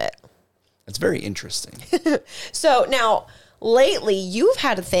something out of it. It's very interesting. So now, lately, you've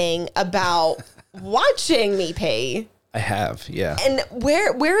had a thing about watching me pee. I have, yeah. And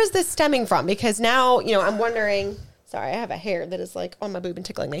where is this stemming from? Because now, you know, I'm wondering. Sorry, I have a hair that is like on my boob and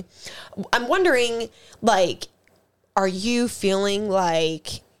tickling me. I'm wondering, like, are you feeling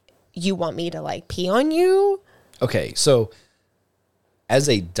like you want me to like pee on you? Okay, so as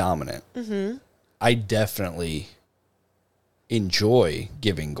a dominant, I definitely enjoy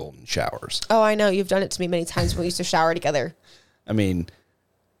giving golden showers. Oh, I know. You've done it to me many times when we used to shower together. I mean,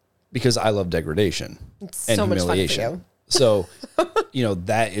 because I love degradation It's and so much fun for humiliation. you. So, you know,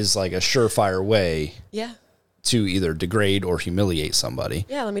 that is like a surefire way Yeah. to either degrade or humiliate somebody.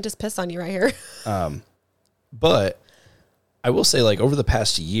 Yeah, let me just piss on you right here. But I will say, like, over the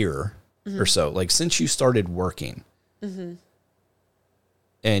past year or so, like, since you started working,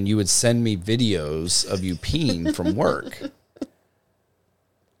 and you would send me videos of you peeing from work,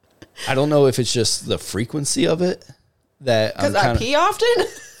 I don't know if it's just the frequency of it that I'm Because I pee often?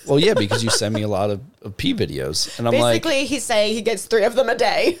 Well, yeah, because you send me a lot of pee videos. And I'm Basically, he's saying he gets 3 of them a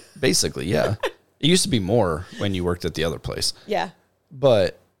day. Basically, yeah. It used to be more when you worked at the other place. Yeah.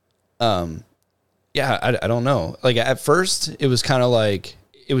 But, yeah, I don't know. Like, at first, it was kind of like,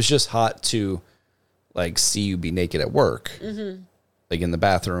 it was just hot to, like, see you be naked at work. Mm-hmm. Like, in the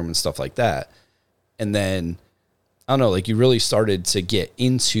bathroom and stuff like that. And then, I don't know, like, you really started to get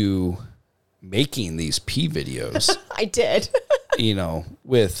into making these pee videos. I did. You know,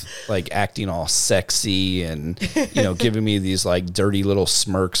 with like acting all sexy and, you know, giving me these like dirty little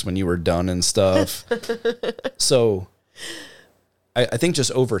smirks when you were done and stuff. So I think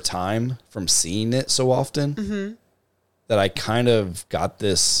just over time from seeing it so often that I kind of got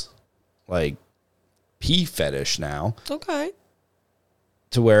this like pee fetish now. Okay.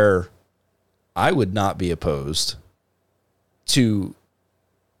 To where I would not be opposed to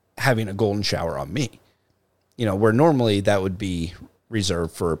having a golden shower on me. You know, where normally that would be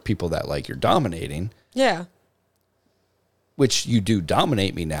reserved for people that like you're dominating. Yeah. Which you do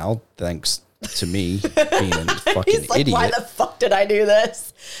dominate me now, thanks to me being a fucking He's like, idiot. why the fuck did I do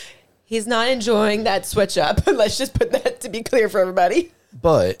this? He's not enjoying that switch up. Let's just put that to be clear for everybody.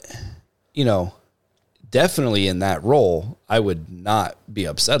 But, you know, definitely in that role, I would not be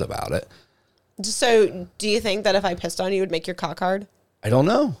upset about it. So, do you think that if I pissed on you, it would make your cock hard? I don't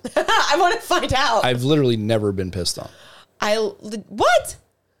know. I want to find out. I've literally never been pissed on. What?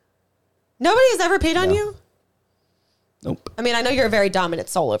 Nobody has ever peed on No. you? Nope. I mean, I know you're a very dominant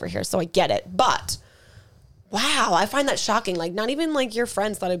soul over here, so I get it. But, wow, I find that shocking. Like, not even like your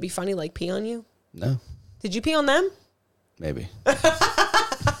friends thought it'd be funny, like, pee on you? No. Did you pee on them? Maybe.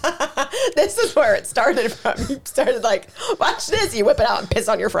 This is where it started from. You started like, watch this. You whip it out and piss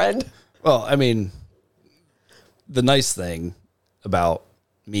on your friend. Well, I mean, the nice thing about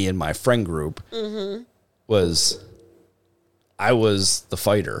me and my friend group was I was the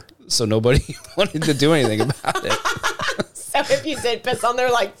fighter. So nobody wanted to do anything about it. So if you did piss on,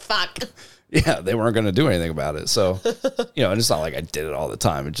 they're like, fuck. Yeah, they weren't going to do anything about it. So, you know, and it's not like I did it all the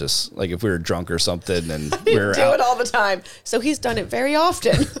time. It's just like if we were drunk or something and we were do out. it all the time. So he's done it very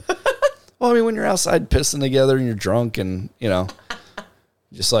often. Well, I mean, when you're outside pissing together and you're drunk and, you know,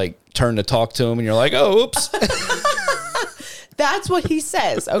 just like turn to talk to him and you're like, oh, oops. That's what he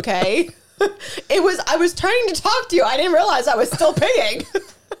says, okay? I was trying to talk to you. I didn't realize I was still peeing.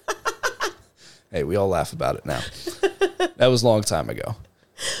 Hey, we all laugh about it now. That was a long time ago.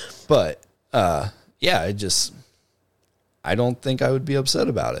 But, yeah, I don't think I would be upset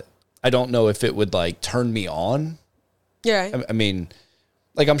about it. I don't know if it would like turn me on. Yeah. I mean,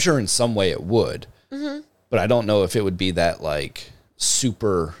 like I'm sure in some way it would, but I don't know if it would be that like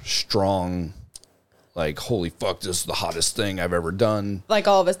super strong, like, holy fuck, this is the hottest thing I've ever done. Like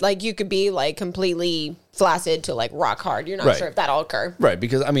all of us, like you could be like completely flaccid to like rock hard. You're not Right. sure if that'll occur. Right.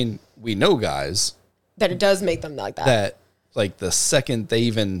 Because I mean, we know guys That it does make them like that. that like the second they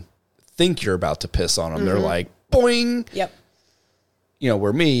even think you're about to piss on them, they're like, boing. Yep. You know,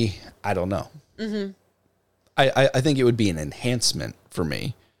 where me, I don't know. I think it would be an enhancement for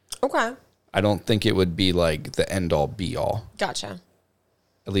me. Okay. I don't think it would be like the end all be all. Gotcha.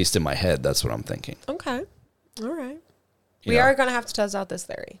 At least in my head, that's what I'm thinking. Okay. All right. You We know? are going to have to test out this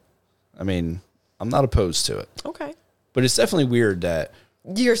theory. I mean, I'm not opposed to it, Okay. but it's definitely weird that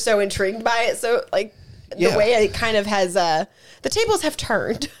You're so intrigued by it. So like Yeah. the way it kind of has, the tables have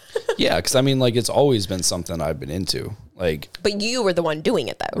turned. yeah, because I mean, like it's always been something I've been into. Like, But you were the one doing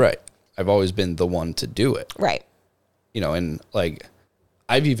it though. right, I've always been the one to do it. Right. You know, and like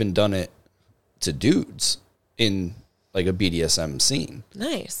I've even done it to dudes in like a BDSM scene.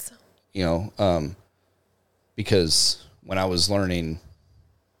 Nice. You know, because when I was learning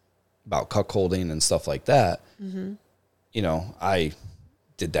about cuckolding and stuff like that, you know, I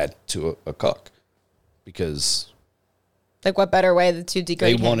did that to a cuck because Like what better way to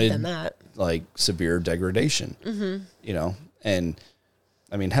degrade him wanted- than that? like severe degradation, you know, and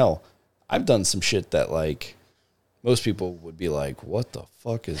I mean, hell, I've done some shit that like most people would be like, what the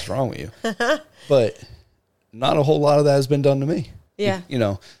fuck is wrong with you? But not a whole lot of that has been done to me. Yeah. You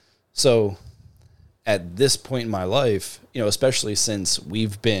know, so at this point in my life, you know, especially since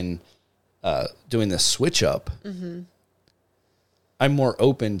we've been doing this switch up, I'm more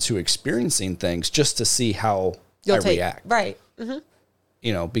open to experiencing things just to see how I react. Right.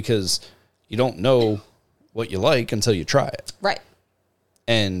 You know, because you don't know what you like until you try it. Right.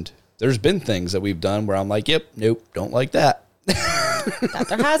 And there's been things that we've done where I'm like, yep, nope, don't like that. That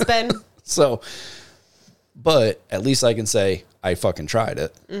there has been. So, but at least I can say I fucking tried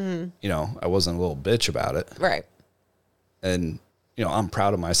it. You know, I wasn't a little bitch about it. Right. And I'm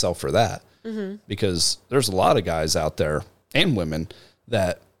proud of myself for that because there's a lot of guys out there and women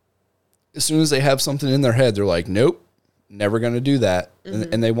that as soon as they have something in their head, they're like, nope, never going to do that.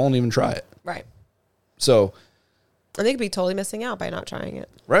 And they won't even try it. Right. So I think you'd be totally missing out by not trying it.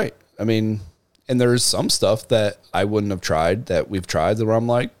 Right. I mean, and there's some stuff that I wouldn't have tried that we've tried that where I'm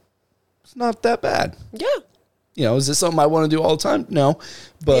like, it's not that bad. Yeah. Is this something I want to do all the time? No.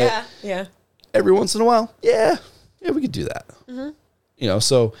 But yeah. every once in a while, yeah, we could do that.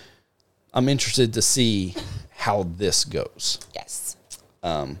 So I'm interested to see how this goes. Yes.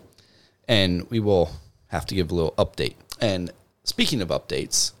 And we will have to give a little update. And speaking of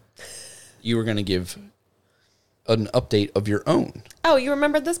updates, you were going to give an update of your own. Oh, you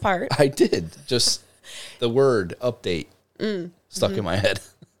remembered this part? I did. Just the word update stuck in my head.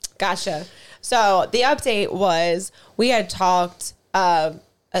 Gotcha. So the update was we had talked,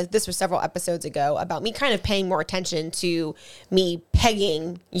 this was several episodes ago, about me kind of paying more attention to me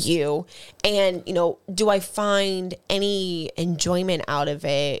pegging you. And, do I find any enjoyment out of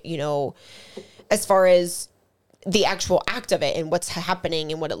it, as far as the actual act of it and what's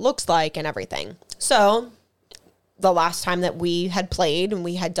happening and what it looks like and everything. So the last time that we had played and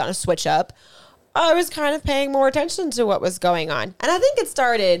we had done a switch up, I was kind of paying more attention to what was going on. And I think it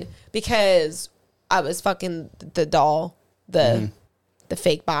started because I was fucking the doll, the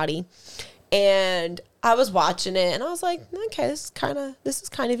fake body. And I was watching it and I was like, okay, this is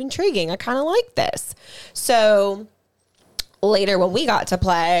kind of intriguing. I kind of like this. So later when we got to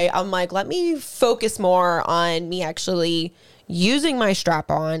play, I'm like, let me focus more on me actually using my strap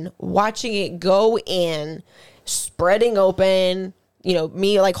on, watching it go in, spreading open,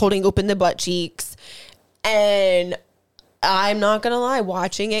 me like holding open the butt cheeks. And I'm not going to lie,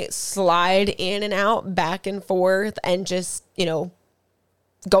 watching it slide in and out, back and forth, and just,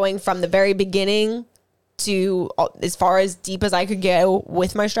 going from the very beginning to as far as deep as I could go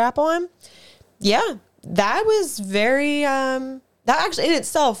with my strap on. Yeah, that was very, that actually in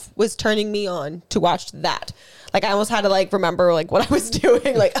itself was turning me on to watch that. Like, I almost had to, remember, what I was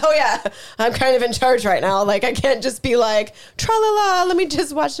doing. Like, oh, yeah, I'm kind of in charge right now. Like, I can't just be like, tra-la-la, let me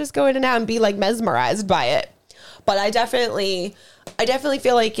just watch this go in and out and be, mesmerized by it. But I definitely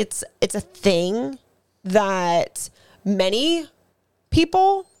feel like it's a thing that many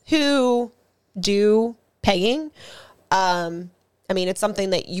people who do pegging, it's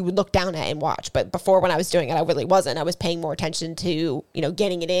something that you would look down at and watch. But before, when I was doing it, I really wasn't. I was paying more attention to,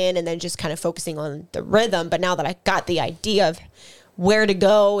 getting it in and then just kind of focusing on the rhythm. But now that I got the idea of where to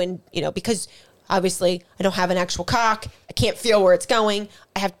go and, because obviously I don't have an actual cock, I can't feel where it's going.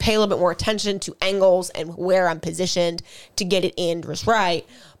 I have to pay a little bit more attention to angles and where I'm positioned to get it in just right.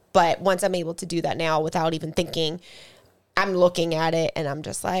 But once I'm able to do that now without even thinking, I'm looking at it and I'm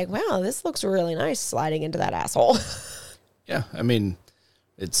just like, wow, this looks really nice sliding into that asshole. Yeah,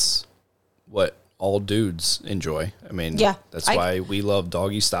 it's what all dudes enjoy. Yeah, that's why we love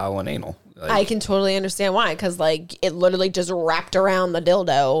doggy style and anal. I can totally understand why, because it literally just wrapped around the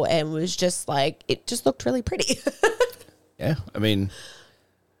dildo and was just it just looked really pretty. Yeah,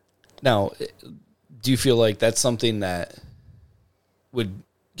 now, do you feel like that's something that would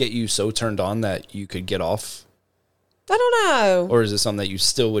get you so turned on that you could get off? I don't know. Or is it something that you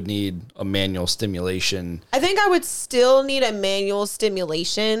still would need a manual stimulation? I think I would still need a manual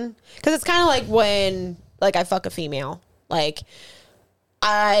stimulation because it's kind of like when I fuck a female.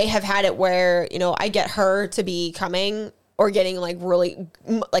 I have had it where, I get her to be coming or getting really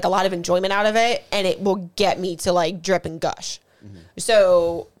a lot of enjoyment out of it, and it will get me to drip and gush. Mm-hmm.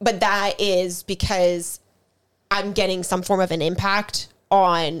 So, but that is because I'm getting some form of an impact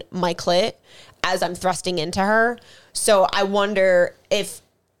on my clit as I'm thrusting into her. So I wonder if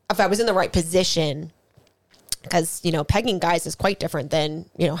I was in the right position, because, pegging guys is quite different than,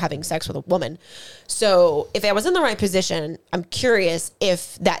 having sex with a woman. So if I was in the right position, I'm curious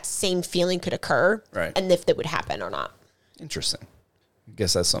if that same feeling could occur, right, and if that would happen or not. Interesting. I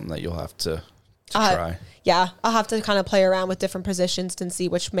guess that's something that you'll have to try. Yeah, I'll have to kind of play around with different positions and see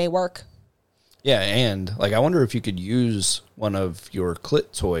which may work. Yeah, and I wonder if you could use one of your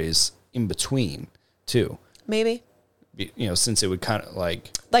clit toys in between too. Maybe. Since it would kind of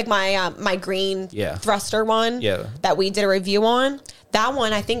like my green thruster one that we did a review on. That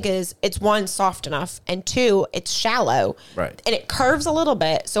one I think it's one, soft enough, and two, it's shallow. Right. And it curves a little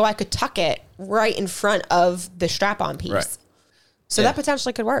bit, so I could tuck it right in front of the strap-on piece. Right. So that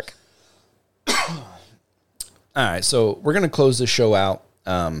potentially could work. All right, so we're going to close this show out.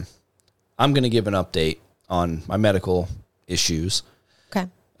 I'm going to give an update on my medical issues. Okay.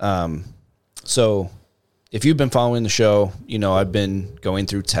 So if you've been following the show, I've been going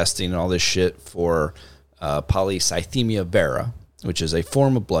through testing and all this shit for polycythemia vera. which is a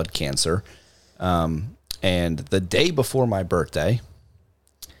form of blood cancer. And the day before my birthday,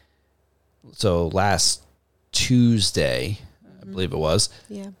 so last Tuesday, I believe it was,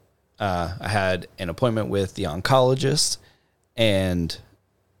 I had an appointment with the oncologist and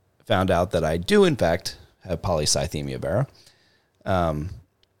found out that I do, in fact, have polycythemia vera.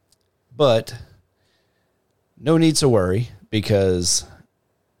 But no need to worry, because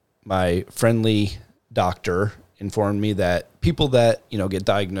my friendly doctor informed me that people that, get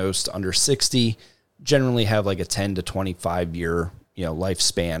diagnosed under 60 generally have like a 10 to 25 year,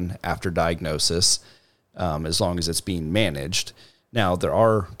 lifespan after diagnosis, as long as it's being managed. Now, there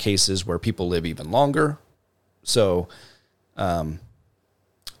are cases where people live even longer. So, I'm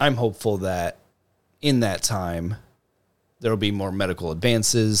hopeful that in that time, there'll be more medical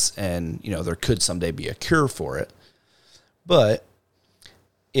advances and, there could someday be a cure for it. But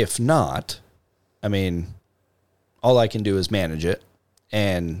if not, all I can do is manage it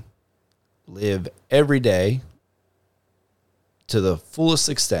and live every day to the fullest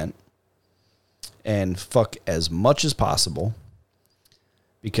extent and fuck as much as possible,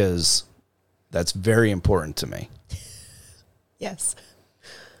 because that's very important to me. Yes.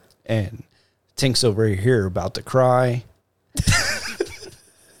 And Tink's over here about to cry.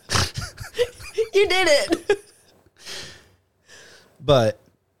 You did it. But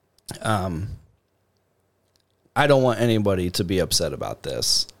I don't want anybody to be upset about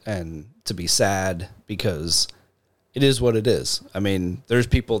this and to be sad, because it is what it is. There's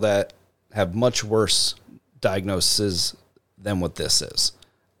people that have much worse diagnoses than what this is.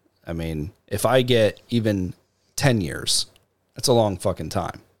 If I get even 10 years, that's a long fucking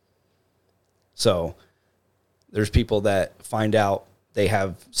time. So there's people that find out they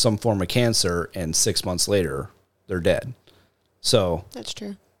have some form of cancer and 6 months later they're dead. So that's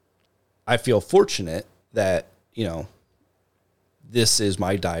true. I feel fortunate that, this is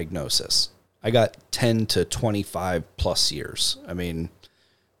my diagnosis. I got 10 to 25 plus years.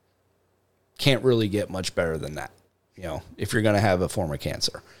 Can't really get much better than that, if you're going to have a form of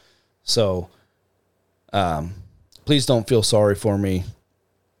cancer. So, please don't feel sorry for me.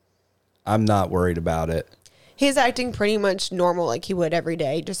 I'm not worried about it. He's acting pretty much normal like he would every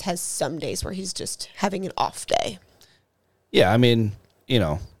day. Just has some days where he's just having an off day. Yeah,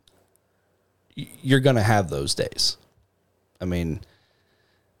 you're going to have those days.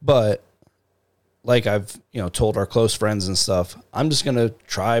 But like I've, told our close friends and stuff, I'm just going to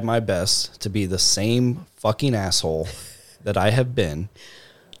try my best to be the same fucking asshole that I have been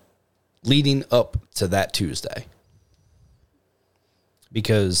leading up to that Tuesday.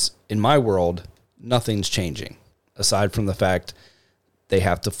 Because in my world, nothing's changing, aside from the fact they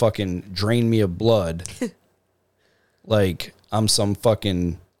have to fucking drain me of blood like I'm some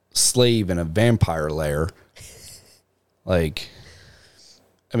fucking slave in a vampire lair. I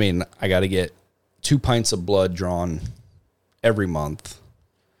got to get 2 pints of blood drawn every month.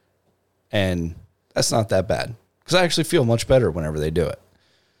 And that's not that bad, because I actually feel much better whenever they do it.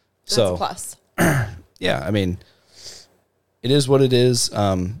 That's so, a plus. Yeah, it is what it is.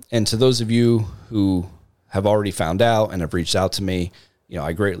 And to those of you who have already found out and have reached out to me,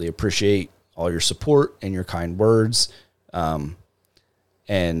 I greatly appreciate all your support and your kind words. And,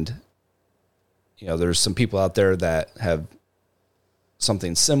 there's some people out there that have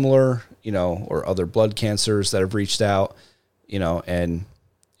something similar, or other blood cancers that have reached out, and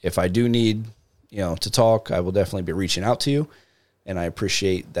if I do need, to talk, I will definitely be reaching out to you, and I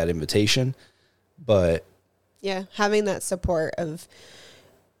appreciate that invitation. But yeah, having that support of,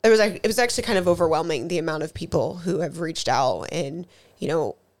 it was actually kind of overwhelming, the amount of people who have reached out and,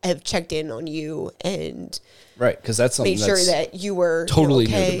 have checked in on you and right, because that's something made sure that you were totally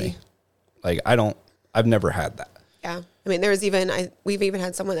okay. new to me. I've never had that. Yeah. We've even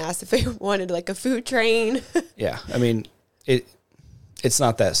had someone ask if they wanted like a food train. Yeah. It's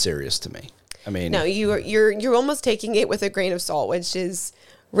not that serious to me. No, you're almost taking it with a grain of salt, which is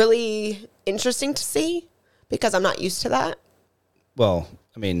really interesting to see, because I'm not used to that. Well,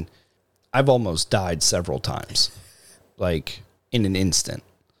 I've almost died several times, like in an instant.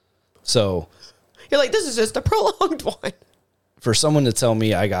 So you're like, this is just a prolonged one. For someone to tell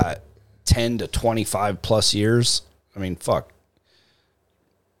me I got 10 to 25 plus years, fuck.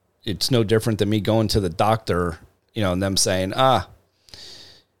 It's no different than me going to the doctor, and them saying,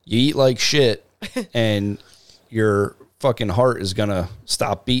 you eat like shit and your fucking heart is going to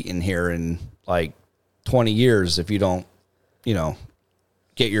stop beating here in like 20 years if you don't,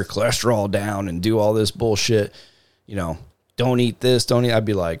 get your cholesterol down and do all this bullshit, don't eat this, don't eat. I'd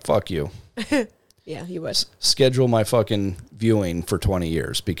be like, fuck you. Yeah, you would. Schedule my fucking viewing for 20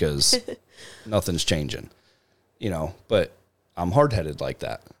 years because nothing's changing, but I'm hard-headed like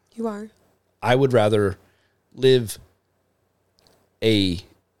that. You are. I would rather live a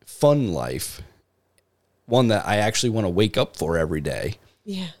fun life, one that I actually want to wake up for every day,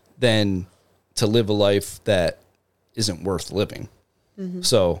 than to live a life that isn't worth living. Mm-hmm.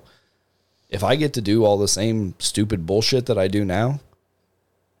 So if I get to do all the same stupid bullshit that I do now,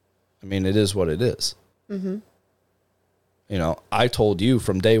 I mean, it is what it is. Mm-hmm. You know, I told you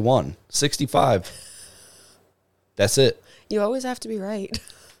from day one, 65, that's it. You always have to be right.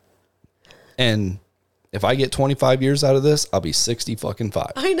 And if I get 25 years out of this, I'll be 60 fucking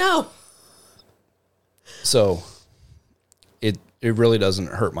 5. I know. So it really doesn't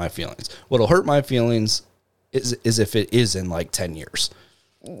hurt my feelings. What'll hurt my feelings is if it is in like 10 years.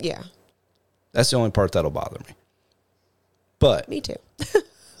 Yeah. That's the only part that'll bother me. But me too.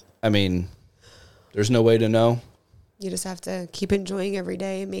 I mean, there's no way to know. You just have to keep enjoying every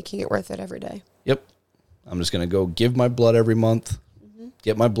day and making it worth it every day. Yep. I'm just going to go give my blood every month,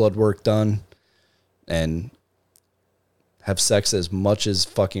 get my blood work done, and have sex as much as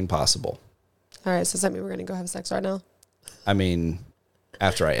fucking possible. All right. So does that mean we're going to go have sex right now? I mean,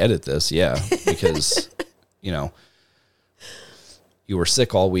 after I edit this, yeah, because, you know, you were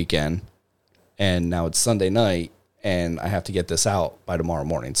sick all weekend and now it's Sunday night and I have to get this out by tomorrow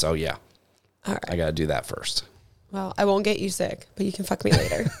morning. So yeah, all right. I got to do that first. Well, I won't get you sick, but you can fuck me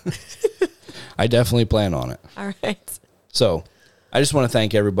later. I definitely plan on it. All right. So I just want to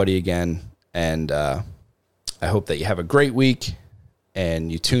thank everybody again. And I hope that you have a great week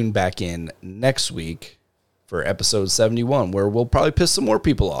and you tune back in next week for episode 71, where we'll probably piss some more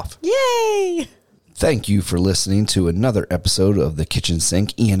people off. Yay! Thank you for listening to another episode of the Kitchen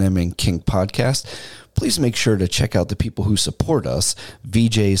Sink E&M and Kink podcast. Please make sure to check out the people who support us,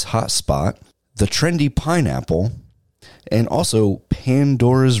 VJ's Hotspot, The Trendy Pineapple, and also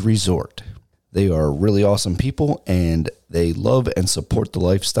Pandora's Resort. They are really awesome people, and they love and support the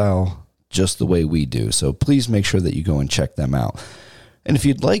lifestyle just the way we do. So please make sure that you go and check them out. And if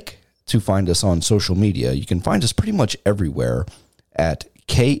you'd like to find us on social media, you can find us pretty much everywhere at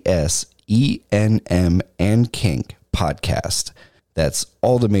KSENM and Kink Podcast. That's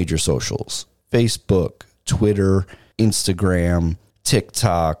all the major socials: Facebook, Twitter, Instagram,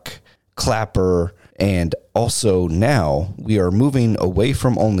 TikTok, Clapper, and also now we are moving away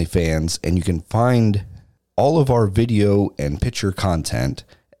from OnlyFans, and you can find all of our video and picture content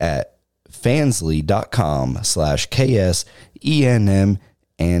at fansly.com/KSENM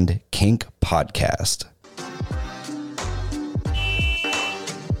and Kink Podcast.